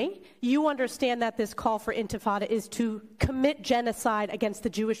testimony, you understand that this call for Intifada is to commit genocide against the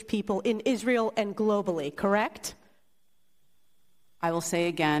Jewish people in Israel and globally, correct? I will say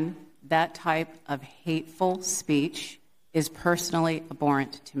again, that type of hateful speech is personally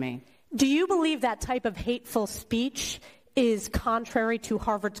abhorrent to me. Do you believe that type of hateful speech is contrary to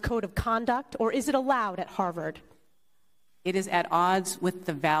Harvard's code of conduct, or is it allowed at Harvard? It is at odds with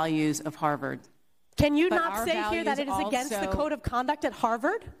the values of Harvard. Can you not say here that it is against the code of conduct at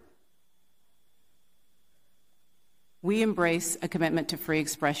Harvard? We embrace a commitment to free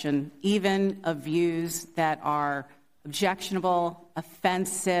expression, even of views that are objectionable,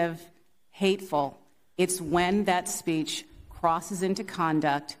 offensive, hateful. It's when that speech crosses into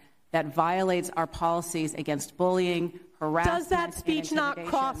conduct that violates our policies against bullying, harassment. Does that speech not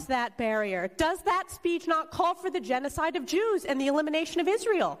cross that barrier? Does that speech not call for the genocide of Jews and the elimination of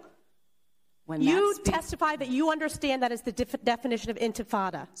Israel? When you testify that you understand that is the definition of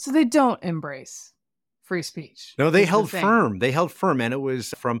intifada. So they don't embrace free speech. No, they held firm. They held firm, and it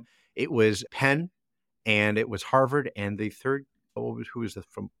was Penn, and it was Harvard, and the third. Who was the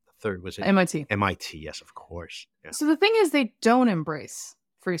third? Was it MIT? MIT, yes, of course. Yeah. So the thing is, they don't embrace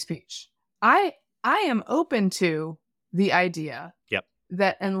free speech. I am open to the idea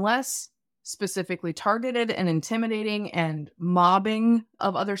that unless specifically targeted and intimidating and mobbing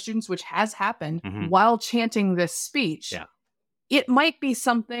of other students, which has happened while chanting this speech, it might be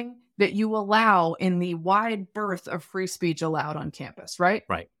something that you allow in the wide berth of free speech allowed on campus, right?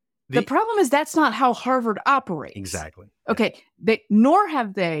 Right. The problem is that's not how Harvard operates. Exactly. Okay. Nor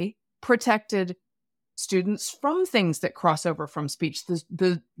have they protected students from things that cross over from speech.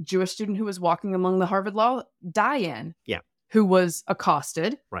 The Jewish student who was walking among the Harvard Law die-in, who was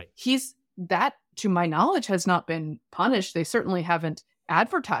accosted. Right. That, to my knowledge, has not been punished. They certainly haven't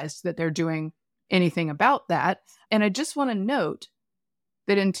advertised that they're doing anything about that. And I just want to note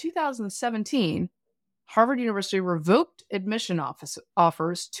that in 2017, Harvard University revoked admission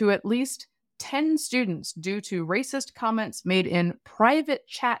offers to at least 10 students due to racist comments made in private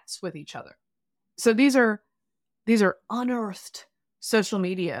chats with each other. So these are unearthed social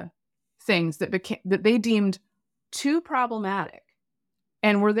media things that they deemed too problematic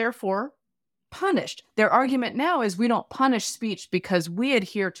and were therefore punished. Their argument now is we don't punish speech because we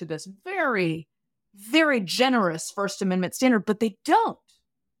adhere to this very, very generous First Amendment standard, but they don't.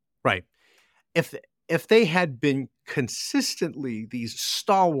 Right. If they had been consistently these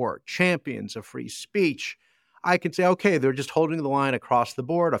stalwart champions of free speech, I could say, okay, they're just holding the line across the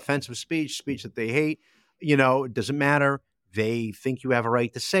board, offensive speech that they hate, it doesn't matter. They think you have a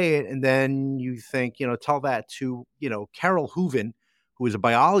right to say it. And then you think, tell that to, Carol Hooven, who was a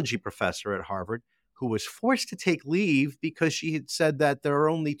biology professor at Harvard, who was forced to take leave because she had said that there are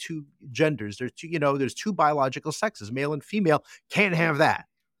only two genders. There's two biological sexes, male and female. Can't have that.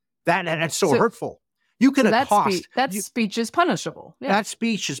 That's so hurtful. You can accost. That speech is punishable. Yeah. That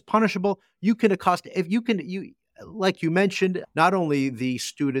speech is punishable. You can accost. Like you mentioned, not only the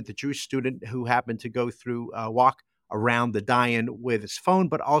Jewish student who happened to go through, walk around the die-in with his phone,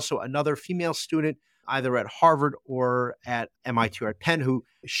 but also another female student, either at Harvard or at MIT or at Penn, who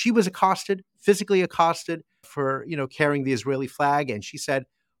she was physically accosted for, carrying the Israeli flag. And she said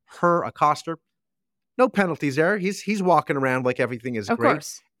her accoster, no penalties there. He's walking around like everything is great. Of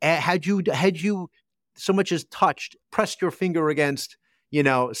course. Had you so much as pressed your finger against,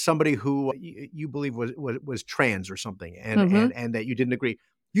 somebody who you believe was trans or something, and that you didn't agree,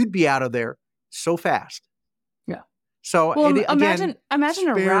 you'd be out of there so fast. Yeah. So imagine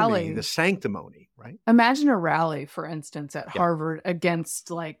a rally, the sanctimony, right? Imagine a rally, for instance, at Harvard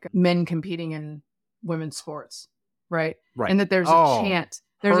against like men competing in women's sports, right? Right. And that there's a chant.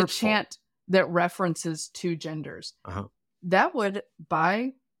 There's a chant that references two genders. That would,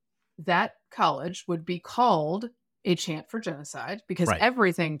 by that college, would be called a chant for genocide because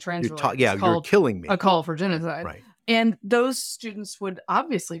everything translates is called you're killing me. A call for genocide. Right. And those students would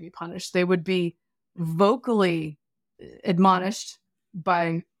obviously be punished. They would be vocally admonished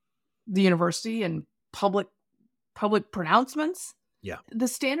by the university and public pronouncements. Yeah. The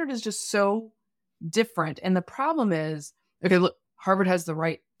standard is just so different. And the problem is, okay, look, Harvard has the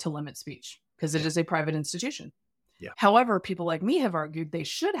right to limit speech because it is a private institution. Yeah. However, people like me have argued they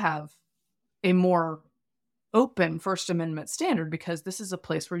should have a more open First Amendment standard because this is a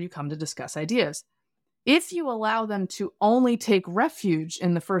place where you come to discuss ideas. If you allow them to only take refuge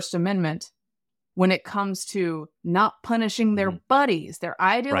in the First Amendment when it comes to not punishing their buddies, their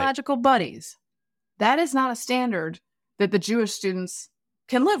ideological buddies, that is not a standard that the Jewish students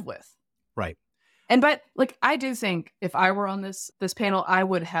can live with. Right. But I do think if I were on this panel, I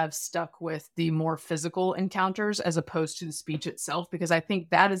would have stuck with the more physical encounters as opposed to the speech itself, because I think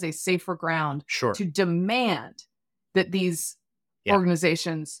that is a safer ground to demand that these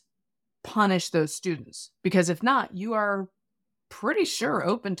organizations punish those students. Because if not, you are pretty sure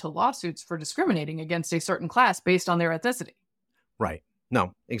open to lawsuits for discriminating against a certain class based on their ethnicity. Right.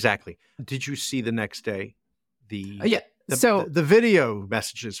 No, exactly. Did you see the next day the video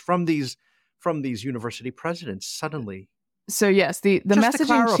messages from these university presidents suddenly? So yes, the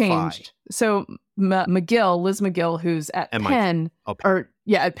messaging changed. So Liz McGill, who's at Penn,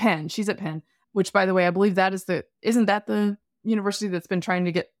 at Penn, she's at Penn, which by the way, I believe isn't that the university that's been trying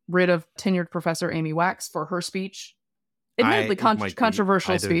to get rid of tenured professor Amy Wax for her speech? Admittedly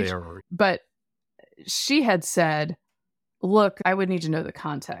controversial speech, but she had said look, I would need to know the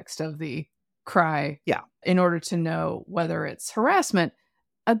context of the cry in order to know whether it's harassment.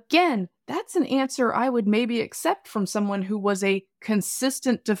 Again, that's an answer I would maybe accept from someone who was a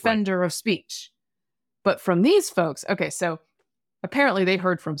consistent defender of speech. But from these folks, okay, so apparently they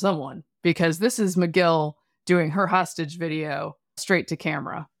heard from someone, because this is McGill doing her hostage video straight to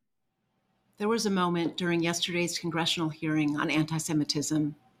camera. There was a moment during yesterday's congressional hearing on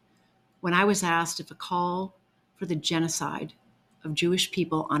anti-Semitism when I was asked if a call for the genocide of Jewish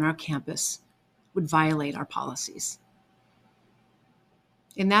people on our campus would violate our policies.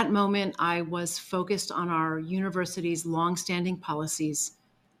 In that moment, I was focused on our university's longstanding policies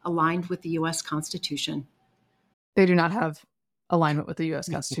aligned with the U.S. Constitution. They do not have alignment with the U.S.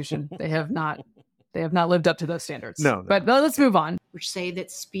 Constitution. They have not lived up to those standards. No. But let's move on. Which say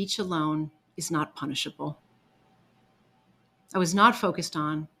that speech alone is not punishable. I was not focused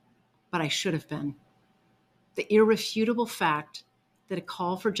on, but I should have been, the irrefutable fact that a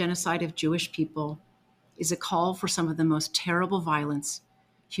call for genocide of Jewish people is a call for some of the most terrible violence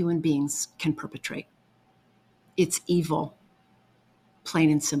human beings can perpetrate. It's evil, plain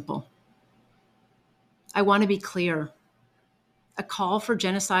and simple. I want to be clear. A call for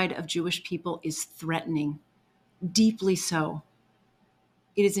genocide of Jewish people is threatening, deeply so.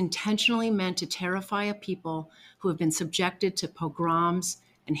 It is intentionally meant to terrify a people who have been subjected to pogroms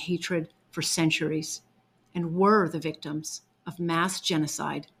and hatred for centuries and were the victims of mass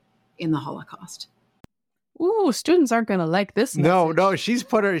genocide in the Holocaust. Ooh, students aren't going to like this message. No,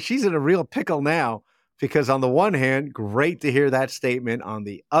 she's in a real pickle now, because on the one hand, great to hear that statement. On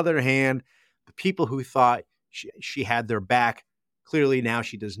the other hand, the people who thought she had their back, clearly now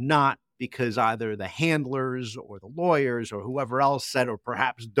she does not, because either the handlers or the lawyers or whoever else said, or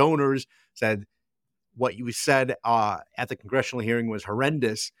perhaps donors said, what you said at the congressional hearing was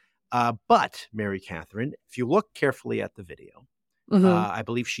horrendous. But, Mary Catherine, if you look carefully at the video, I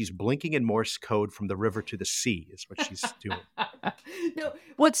believe she's blinking in Morse code from the river to the sea is what she's doing. No,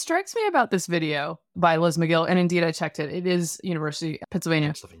 what strikes me about this video by Liz McGill, and indeed I checked it, it is University of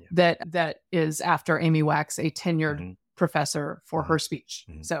Pennsylvania. That is after Amy Wax, a tenured professor, for her speech.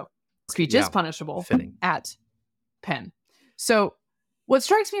 So speech is punishable at Penn. So what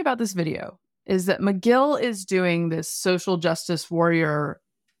strikes me about this video is that McGill is doing this social justice warrior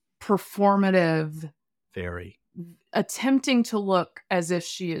performative, attempting to look as if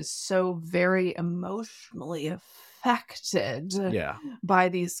she is so very emotionally affected by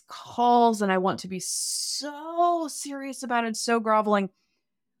these calls, and I want to be so serious about it, so groveling.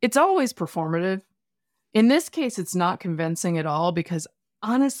 It's always performative. In this case, it's not convincing at all, because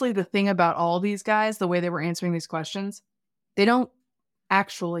honestly, the thing about all these guys, the way they were answering these questions, they don't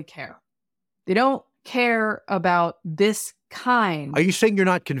actually care. They don't care about this kind. Are you saying you're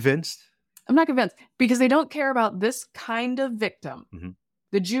not convinced? I'm not convinced, because they don't care about this kind of victim.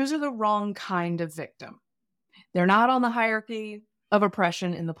 The Jews are the wrong kind of victim. They're not on the hierarchy of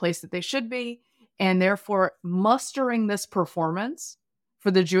oppression in the place that they should be. And therefore, mustering this performance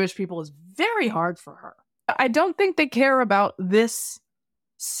for the Jewish people is very hard for her. I don't think they care about this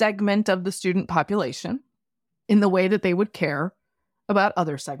segment of the student population in the way that they would care about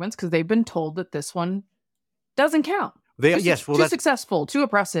other segments, because they've been told that this one doesn't count. Too successful, too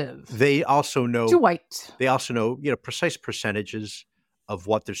oppressive. They also know too white. They also know, precise percentages of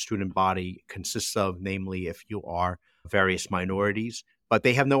what their student body consists of, namely if you are various minorities. But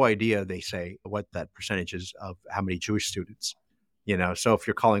they have no idea, they say, what that percentage is of how many Jewish students. So if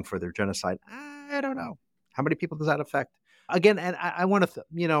you're calling for their genocide, I don't know. How many people does that affect? Again, and I want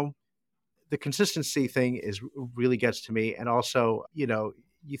to, the consistency thing really gets to me. And also, you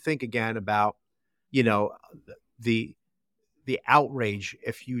think again about, the outrage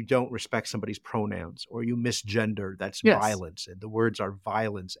if you don't respect somebody's pronouns or you misgender. That's violence, and the words are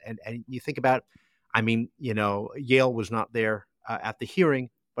violence. And you think about, Yale was not there at the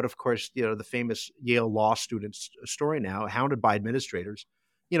hearing, but of course, the famous Yale law student's story now, hounded by administrators,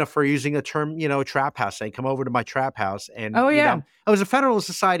 for using a term, trap house, saying, come over to my trap house. And it was a Federalist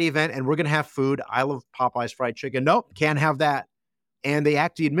Society event and we're going to have food. I love Popeye's fried chicken. Nope, can't have that. And the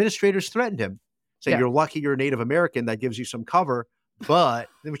administrators threatened him. Say, you're lucky you're a Native American, that gives you some cover, but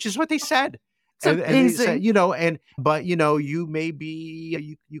which is what they said. And they said, you may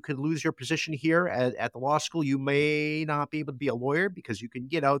be, you could lose your position here at the law school. You may not be able to be a lawyer because you can,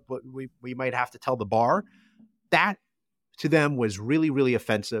 we might have to tell the bar. That to them was really, really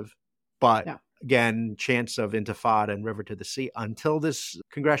offensive. But again, chance of intifada and river to the sea until this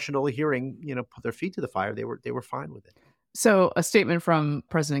congressional hearing, put their feet to the fire. They were fine with it. So a statement from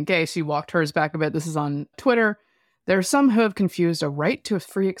President Gay, she walked hers back a bit. This is on Twitter. There are some who have confused a right to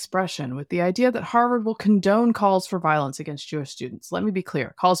free expression with the idea that Harvard will condone calls for violence against Jewish students. Let me be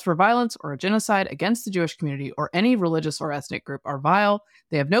clear. Calls for violence or a genocide against the Jewish community or any religious or ethnic group are vile.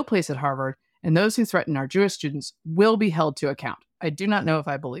 They have no place at Harvard, and those who threaten our Jewish students will be held to account. I do not know if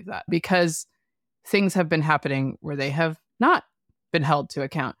I believe that, because things have been happening where they have not been held to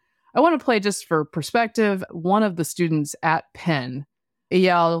account. I want to play, just for perspective, one of the students at Penn,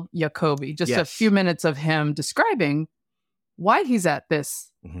 Eyal Yacobi, just a few minutes of him describing why he's at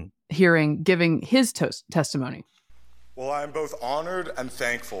this hearing, giving his testimony. Well, I am both honored and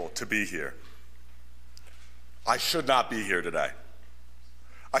thankful to be here. I should not be here today.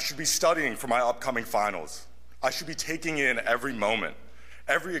 I should be studying for my upcoming finals. I should be taking in every moment,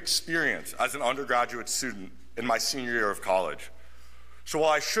 every experience as an undergraduate student in my senior year of college. So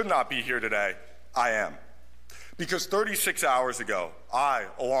while I should not be here today, I am. Because 36 hours ago, I,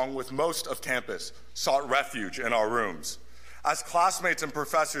 along with most of campus, sought refuge in our rooms, as classmates and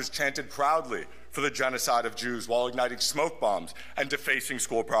professors chanted proudly for the genocide of Jews while igniting smoke bombs and defacing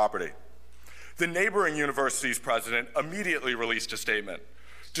school property. The neighboring university's president immediately released a statement,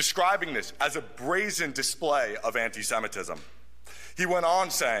 describing this as a brazen display of anti-Semitism. He went on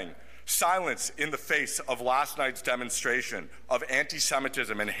saying, "Silence in the face of last night's demonstration of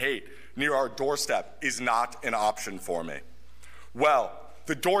anti-Semitism and hate near our doorstep is not an option for me." Well,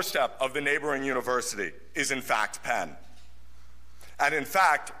 the doorstep of the neighboring university is in fact Penn. And in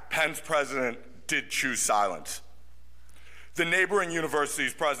fact, Penn's president did choose silence. The neighboring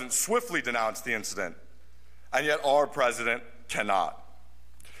university's president swiftly denounced the incident, and yet our president cannot.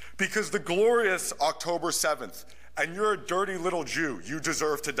 Because the glorious October 7th, and you're a dirty little Jew, you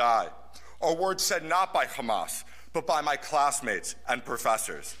deserve to die, are words said not by Hamas, but by my classmates and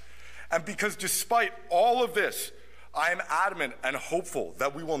professors. And because despite all of this, I am adamant and hopeful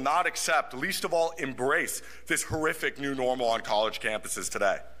that we will not accept, least of all embrace, this horrific new normal on college campuses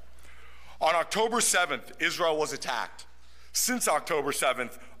today. On October 7th, Israel was attacked. Since October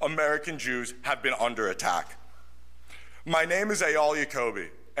 7th, American Jews have been under attack. My name is Eyal Yacobi,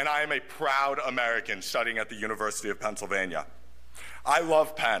 and I am a proud American studying at the University of Pennsylvania. I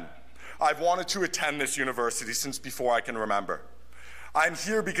love Penn. I've wanted to attend this university since before I can remember. I'm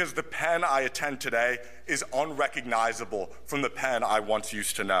here because the Penn I attend today is unrecognizable from the Penn I once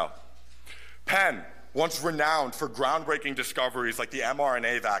used to know. Penn, once renowned for groundbreaking discoveries like the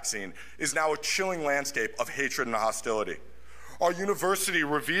mRNA vaccine, is now a chilling landscape of hatred and hostility. Our university,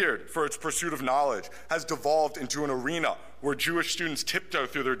 revered for its pursuit of knowledge, has devolved into an arena where Jewish students tiptoe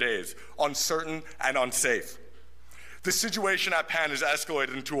through their days, uncertain and unsafe. The situation at Penn has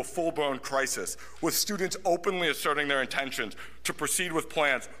escalated into a full-blown crisis, with students openly asserting their intentions to proceed with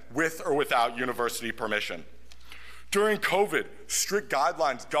plans with or without university permission. During COVID, strict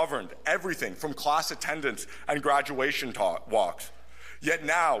guidelines governed everything from class attendance and graduation walks. Yet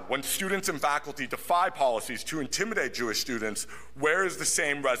now, when students and faculty defy policies to intimidate Jewish students, where is the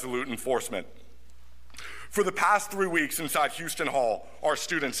same resolute enforcement? For the past 3 weeks inside Houston Hall, our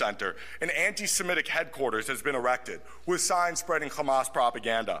student center, an anti-Semitic headquarters has been erected with signs spreading Hamas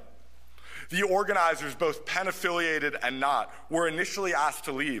propaganda. The organizers, both Penn-affiliated and not, were initially asked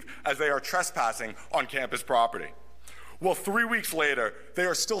to leave as they are trespassing on campus property. Well, 3 weeks later, they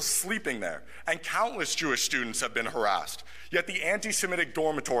are still sleeping there, and countless Jewish students have been harassed, yet the anti-Semitic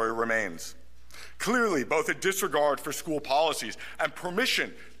dormitory remains. Clearly, both a disregard for school policies and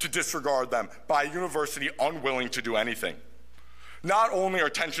permission to disregard them by a university unwilling to do anything. Not only are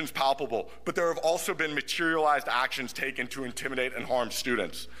tensions palpable, but there have also been materialized actions taken to intimidate and harm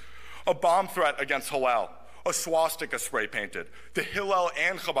students. A bomb threat against Hillel, a swastika spray painted, the Hillel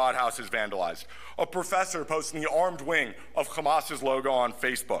and Chabad houses vandalized, a professor posting the armed wing of Hamas's logo on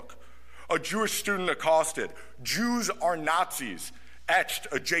Facebook, a Jewish student accosted, "Jews are Nazis," etched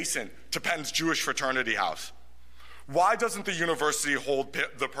adjacent to Penn's Jewish fraternity house. Why doesn't the university hold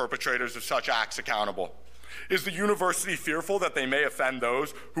the perpetrators of such acts accountable? Is the university fearful that they may offend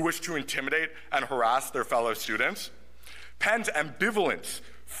those who wish to intimidate and harass their fellow students? Penn's ambivalence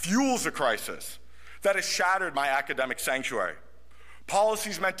fuels a crisis that has shattered my academic sanctuary.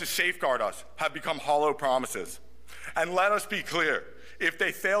 Policies meant to safeguard us have become hollow promises. And let us be clear, if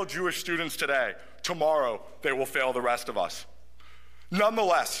they fail Jewish students today, tomorrow they will fail the rest of us.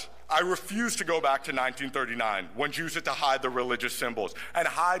 Nonetheless, I refuse to go back to 1939, when Jews had to hide their religious symbols and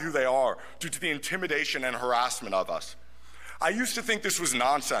hide who they are due to the intimidation and harassment of us. I used to think this was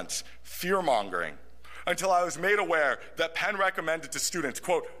nonsense, fear-mongering, until I was made aware that Penn recommended to students,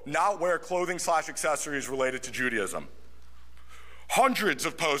 quote, not wear clothing/accessories related to Judaism. Hundreds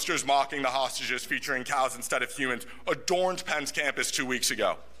of posters mocking the hostages featuring cows instead of humans adorned Penn's campus 2 weeks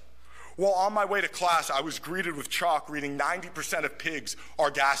ago. While on my way to class, I was greeted with chalk reading 90% of pigs are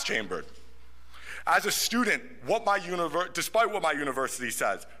gas chambered. As a student, despite what my university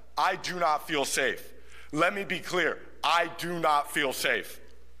says, I do not feel safe. Let me be clear, I do not feel safe.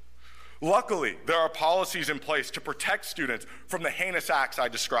 Luckily, there are policies in place to protect students from the heinous acts I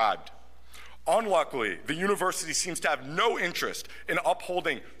described. Unluckily, the university seems to have no interest in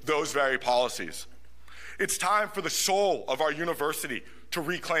upholding those very policies. It's time for the soul of our university to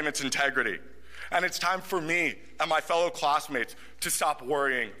reclaim its integrity. And it's time for me and my fellow classmates to stop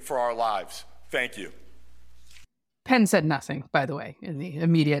worrying for our lives. Thank you. Penn said nothing, by the way, in the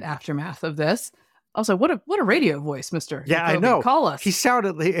immediate aftermath of this. Also, what a radio voice, Mr. Yeah, Jacoby. I know. Call us. He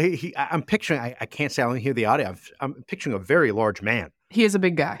sounded, I'm picturing, I can't say I don't hear the audio. I'm picturing a very large man. He is a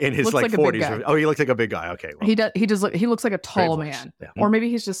big guy. In his looks like 40s. Oh, he looks like a big guy. Okay. Well. He looks like a tall man. Yeah. Or maybe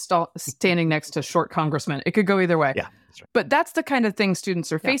he's just standing next to short congressmen. It could go either way. Yeah, that's right. But that's the kind of thing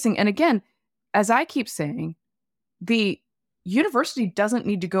students are facing. And again, as I keep saying, the university doesn't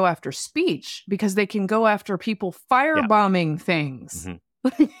need to go after speech because they can go after people firebombing things.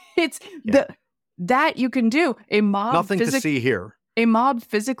 Mm-hmm. It's that you can do. A mob nothing to see here. A mob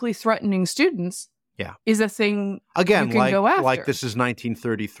physically threatening students is a thing again you can go after. Like this is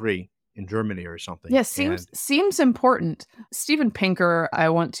 1933 in Germany or something. Yeah, seems important. Steven Pinker, I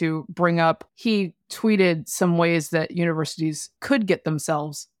want to bring up, he tweeted some ways that universities could get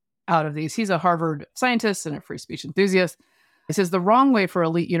themselves out of these. He's a Harvard scientist and a free speech enthusiast. He says the wrong way for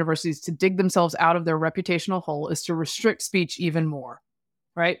elite universities to dig themselves out of their reputational hole is to restrict speech even more,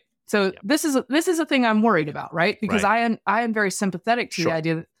 right? So this is a thing I'm worried about, right? Because I am very sympathetic to the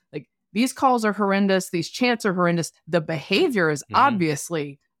idea that like these calls are horrendous, these chants are horrendous, the behavior is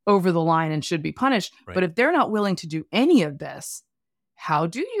obviously over the line and should be punished. Right. But if they're not willing to do any of this, how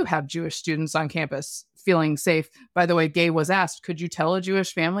do you have Jewish students on campus feeling safe? By the way, Gay was asked, could you tell a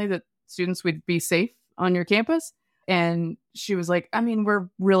Jewish family that students would be safe on your campus? And she was like, I mean, we're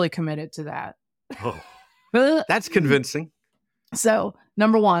really committed to that. Oh, that's convincing. So,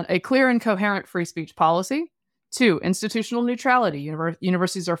 number one, a clear and coherent free speech policy. 2, institutional neutrality.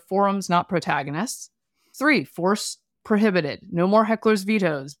 Universities are forums, not protagonists. 3, force prohibited. No more hecklers'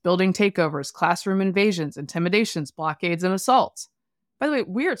 vetoes, building takeovers, classroom invasions, intimidations, blockades, and assaults. By the way,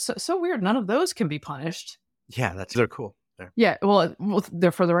 weird. So weird. None of those can be punished. Yeah, they're cool. Yeah, well,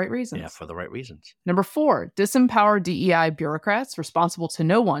 they're for the right reasons. Yeah, for the right reasons. Number 4, disempower DEI bureaucrats responsible to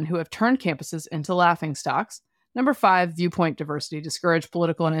no one who have turned campuses into laughingstocks. Number 5, viewpoint diversity, discourage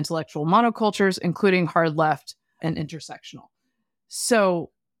political and intellectual monocultures, including hard left and intersectional.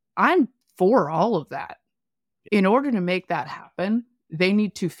 So I'm for all of that. In order to make that happen, they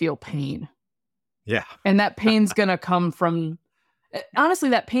need to feel pain. Yeah. And that pain's going to come from, honestly,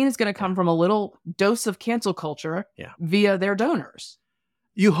 that pain is going to come from a little dose of cancel culture via their donors.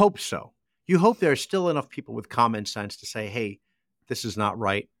 You hope so. You hope there are still enough people with common sense to say, hey, this is not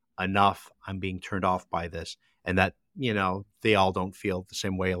right. Enough. I'm being turned off by this. And that, they all don't feel the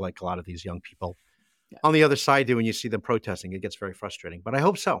same way like a lot of these young people on the other side do when you see them protesting. It gets very frustrating. But I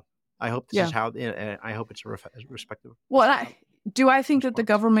hope so. I hope this is how, I hope it's respectful. Well, I think that the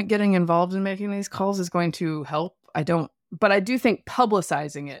government getting involved in making these calls is going to help? I don't. But I do think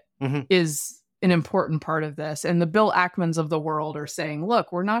publicizing it is an important part of this. And the Bill Ackmans of the world are saying,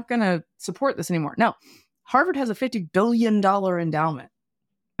 look, we're not going to support this anymore. No, Harvard has a $50 billion endowment.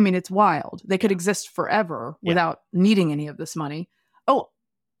 I mean, it's wild. They could exist forever without needing any of this money. Oh,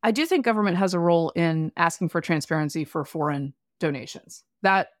 I do think government has a role in asking for transparency for foreign donations.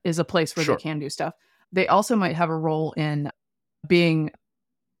 That is a place where they can do stuff. They also might have a role in being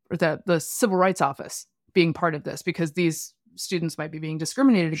the Civil Rights Office being part of this, because these students might be being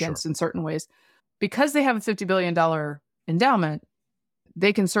discriminated against in certain ways. Because they have a $50 billion endowment,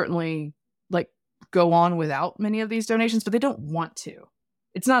 they can certainly go on without many of these donations, but they don't want to.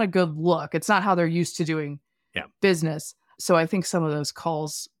 It's not a good look. It's not how they're used to doing business. So I think some of those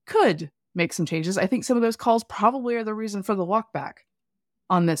calls could make some changes. I think some of those calls probably are the reason for the walk back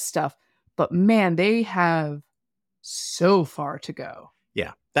on this stuff. But man, they have so far to go.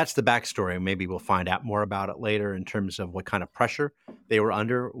 Yeah, that's the backstory. Maybe we'll find out more about it later in terms of what kind of pressure they were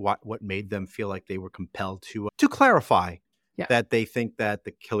under, what made them feel like they were compelled to clarify that they think that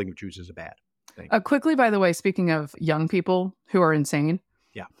the killing of Jews is a bad thing. Quickly, by the way, speaking of young people who are insane,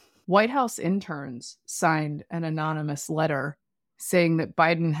 White House interns signed an anonymous letter saying that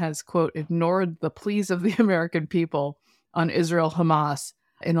Biden has, quote, ignored the pleas of the American people on Israel-Hamas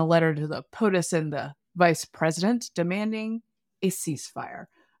in a letter to the POTUS and the vice president demanding a ceasefire.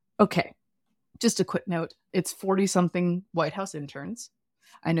 Okay, just a quick note. It's 40-something White House interns.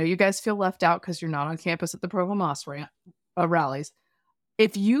 I know you guys feel left out because you're not on campus at the pro-Hamas rallies.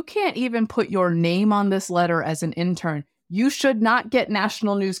 if you can't even put your name on this letter as an intern, you should not get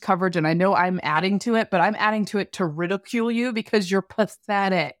national news coverage. And I know I'm adding to it, but I'm adding to it to ridicule you because you're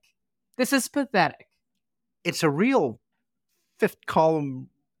pathetic. This is pathetic. It's a real fifth column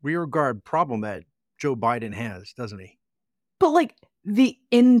rear guard problem that Joe Biden has, doesn't he? But like the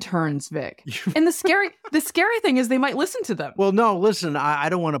interns, Vic. And the scary thing is they might listen to them. Well, no, listen, I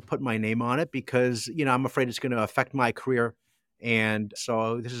don't want to put my name on it because, I'm afraid it's going to affect my career. And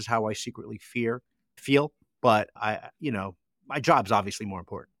so this is how I secretly feel. But my job's obviously more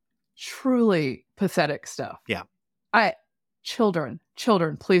important. Truly pathetic stuff. Yeah. Children,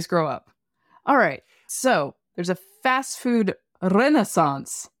 please grow up. All right. So there's a fast food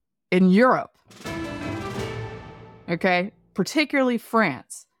renaissance in Europe. Okay. Particularly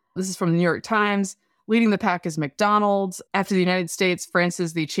France. This is from the New York Times. Leading the pack is McDonald's. After the United States, France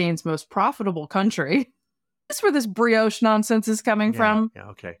is the chain's most profitable country. That's where this brioche nonsense is coming from. Yeah,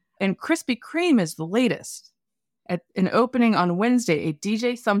 okay. And Krispy Kreme is the latest. At an opening on Wednesday, a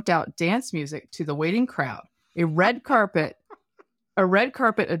DJ thumped out dance music to the waiting crowd. A red carpet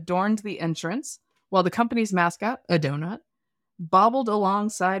adorned the entrance, while the company's mascot, a donut, bobbled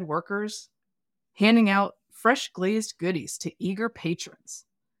alongside workers, handing out fresh glazed goodies to eager patrons.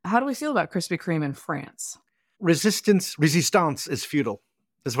 How do we feel about Krispy Kreme in France? Resistance is futile.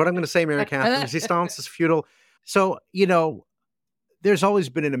 That's what I'm going to say, Mary Catherine. Resistance is futile. So, there's always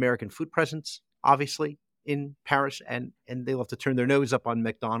been an American food presence, obviously, in Paris, and they love to turn their nose up on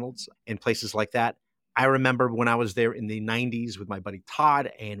McDonald's and places like that. I remember when I was there in the 90s with my buddy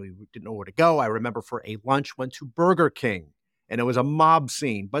Todd, and we didn't know where to go. I remember for a lunch, went to Burger King, and it was a mob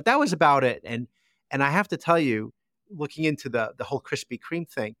scene, but that was about it. And I have to tell you, looking into the whole Krispy Kreme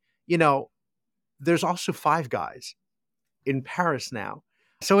thing, there's also Five Guys in Paris now.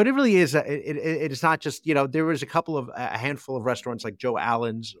 So it really is. It is not just, there was a handful of restaurants like Joe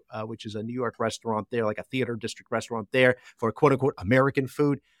Allen's, which is a New York restaurant there, like a theater district restaurant there for quote unquote American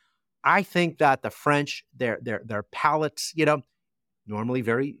food. I think that the French, their palates, normally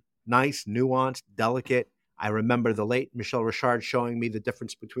very nice, nuanced, delicate. I remember the late Michel Richard showing me the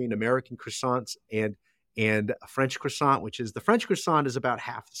difference between American croissants and a French croissant, which is the French croissant is about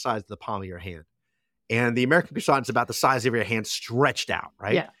half the size of the palm of your hand. And the American croissant is about the size of your hand stretched out,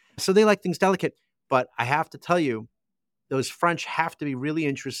 right? Yeah. So they like things delicate. But I have to tell you, those French have to be really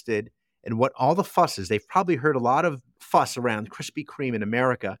interested in what all the fuss is. They've probably heard a lot of fuss around Krispy Kreme in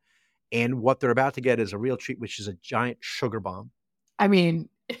America. And what they're about to get is a real treat, which is a giant sugar bomb. I mean,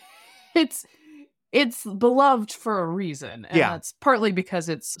 it's beloved for a reason. And that's partly because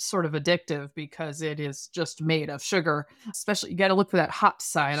it's sort of addictive because it is just made of sugar. Especially, you got to look for that hot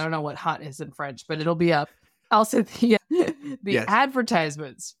sign. I don't know what hot is in French, but it'll be up. Also, the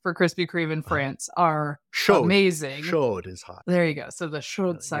advertisements for Krispy Kreme in France are amazing. Chaud is hot. There you go. So the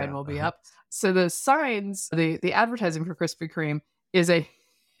Chaud sign will be up. So the signs, the advertising for Krispy Kreme is a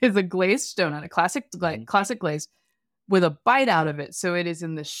glazed donut, a classic glaze with a bite out of it. So it is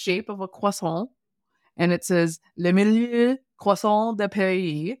in the shape of a croissant. And it says, Le meilleur croissant de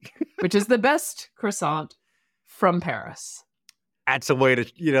Paris, which is the best croissant from Paris. That's a way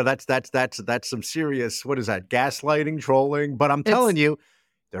to, that's some serious, what is that, gaslighting, trolling? But I'm telling you,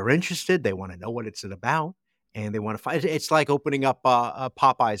 they're interested. They want to know what it's about. And they want to find, it's like opening up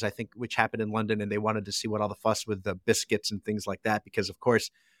Popeyes, I think, which happened in London. And they wanted to see what all the fuss with the biscuits and things like that. Because, of course,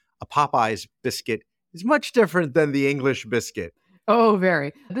 a Popeyes biscuit is much different than the English biscuit. Oh,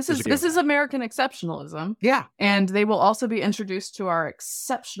 very. This is American exceptionalism. Yeah. And they will also be introduced to our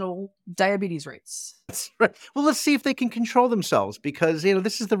exceptional diabetes rates. That's right. Well, let's see if they can control themselves because,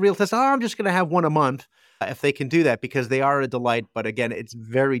 this is the real test. I'm just going to have one a month if they can do that because they are a delight. But again, it's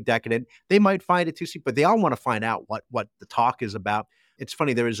very decadent. They might find it too sweet, but they all want to find out what the talk is about. It's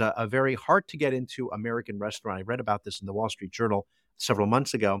funny. There is a very hard to get into American restaurant. I read about this in the Wall Street Journal several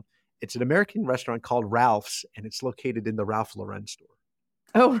months ago. It's an American restaurant called Ralph's, and it's located in the Ralph Lauren store.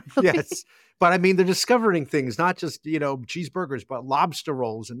 Oh, really? Yes. But I mean, they're discovering things, not just, cheeseburgers, but lobster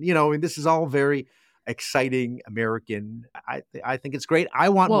rolls. And, this is all very exciting American. I think it's great. I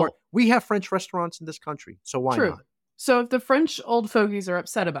want more. We have French restaurants in this country, so why not? So if the French old fogies are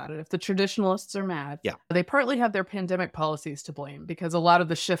upset about it, if the traditionalists are mad, they partly have their pandemic policies to blame because a lot of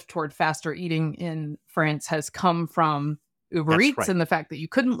the shift toward faster eating in France has come from Uber Eats and the fact that you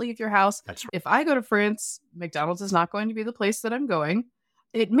couldn't leave your house. That's right. If I go to France, McDonald's is not going to be the place that I'm going.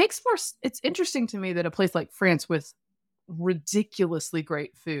 It's interesting to me that a place like France with ridiculously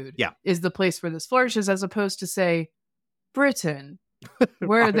great food is the place where this flourishes as opposed to, say, Britain,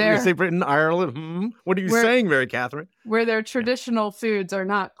 where you say Britain, Ireland. What are you saying, Mary Catherine? Where their traditional foods are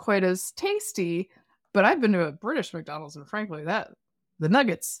not quite as tasty. But I've been to a British McDonald's and frankly, the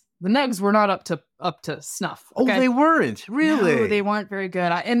nuggets. The nugs were not up to snuff. Okay? Oh, they weren't really. No, they weren't very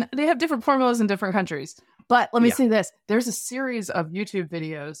good. And they have different formulas in different countries. But let me say this: there's a series of YouTube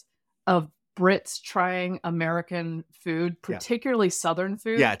videos of Brits trying American food, particularly Southern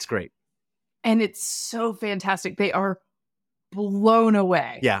food. Yeah, it's great, and it's so fantastic. They are blown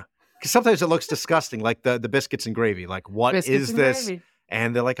away. Yeah, because sometimes it looks disgusting, like the biscuits and gravy. Like, what is this? Gravy.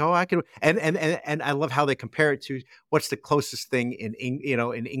 And they're like, oh, I could. And I love how they compare it to what's the closest thing in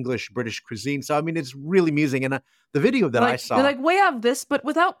English British cuisine. So I mean, it's really amusing. And the video that I saw, they're like, we have this, but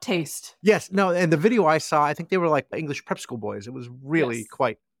without taste. Yes, no. And the video I saw, I think they were like English prep school boys. It was really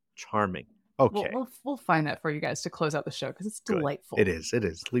quite charming. Okay, we'll find that for you guys to close out the show because it's delightful. It is.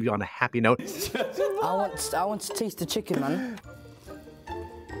 Leave you on a happy note. I want to taste the chicken, man.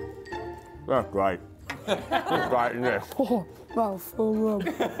 That's great. That's right, isn't it? Oh, wow, so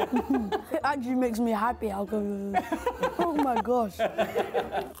it actually makes me happy. Oh my gosh.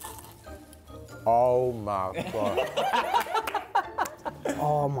 Oh my god.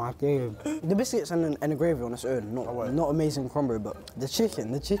 Oh my god. The biscuits and the gravy on its own, not amazing combo, but the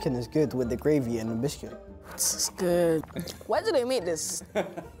chicken is good with the gravy and the biscuit. This is good. Why do they make this?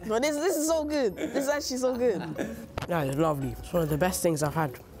 No, this is so good. This is actually so good. No, it's lovely. It's one of the best things I've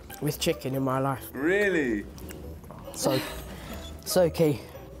had with chicken in my life. Really? So it's okay.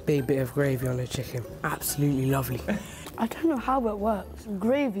 Big bit of gravy on the chicken. Absolutely lovely. I don't know how it works.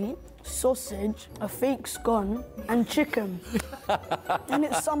 Gravy, sausage, a fake scone, and chicken. And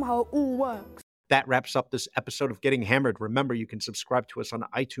it somehow all works. That wraps up this episode of Getting Hammered. Remember, you can subscribe to us on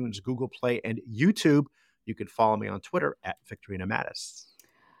iTunes, Google Play, and YouTube. You can follow me on Twitter at Victorina Mattis.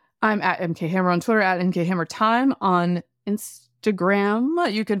 I'm at MKHammer on Twitter, at MKHammerTime on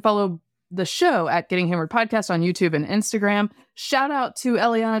Instagram. You can follow the show at Getting Hammered Podcast on YouTube and Instagram. Shout out to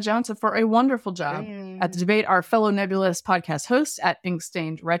Eliana Johnson for a wonderful job at the debate, our fellow Nebulous podcast host at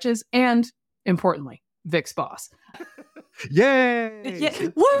Ink-Stained Wretches, and importantly, Vic's boss.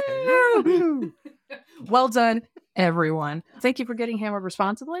 Yay! Woo! Well done, everyone. Thank you for getting hammered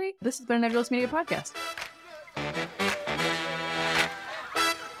responsibly. This has been a Nebulous Media Podcast.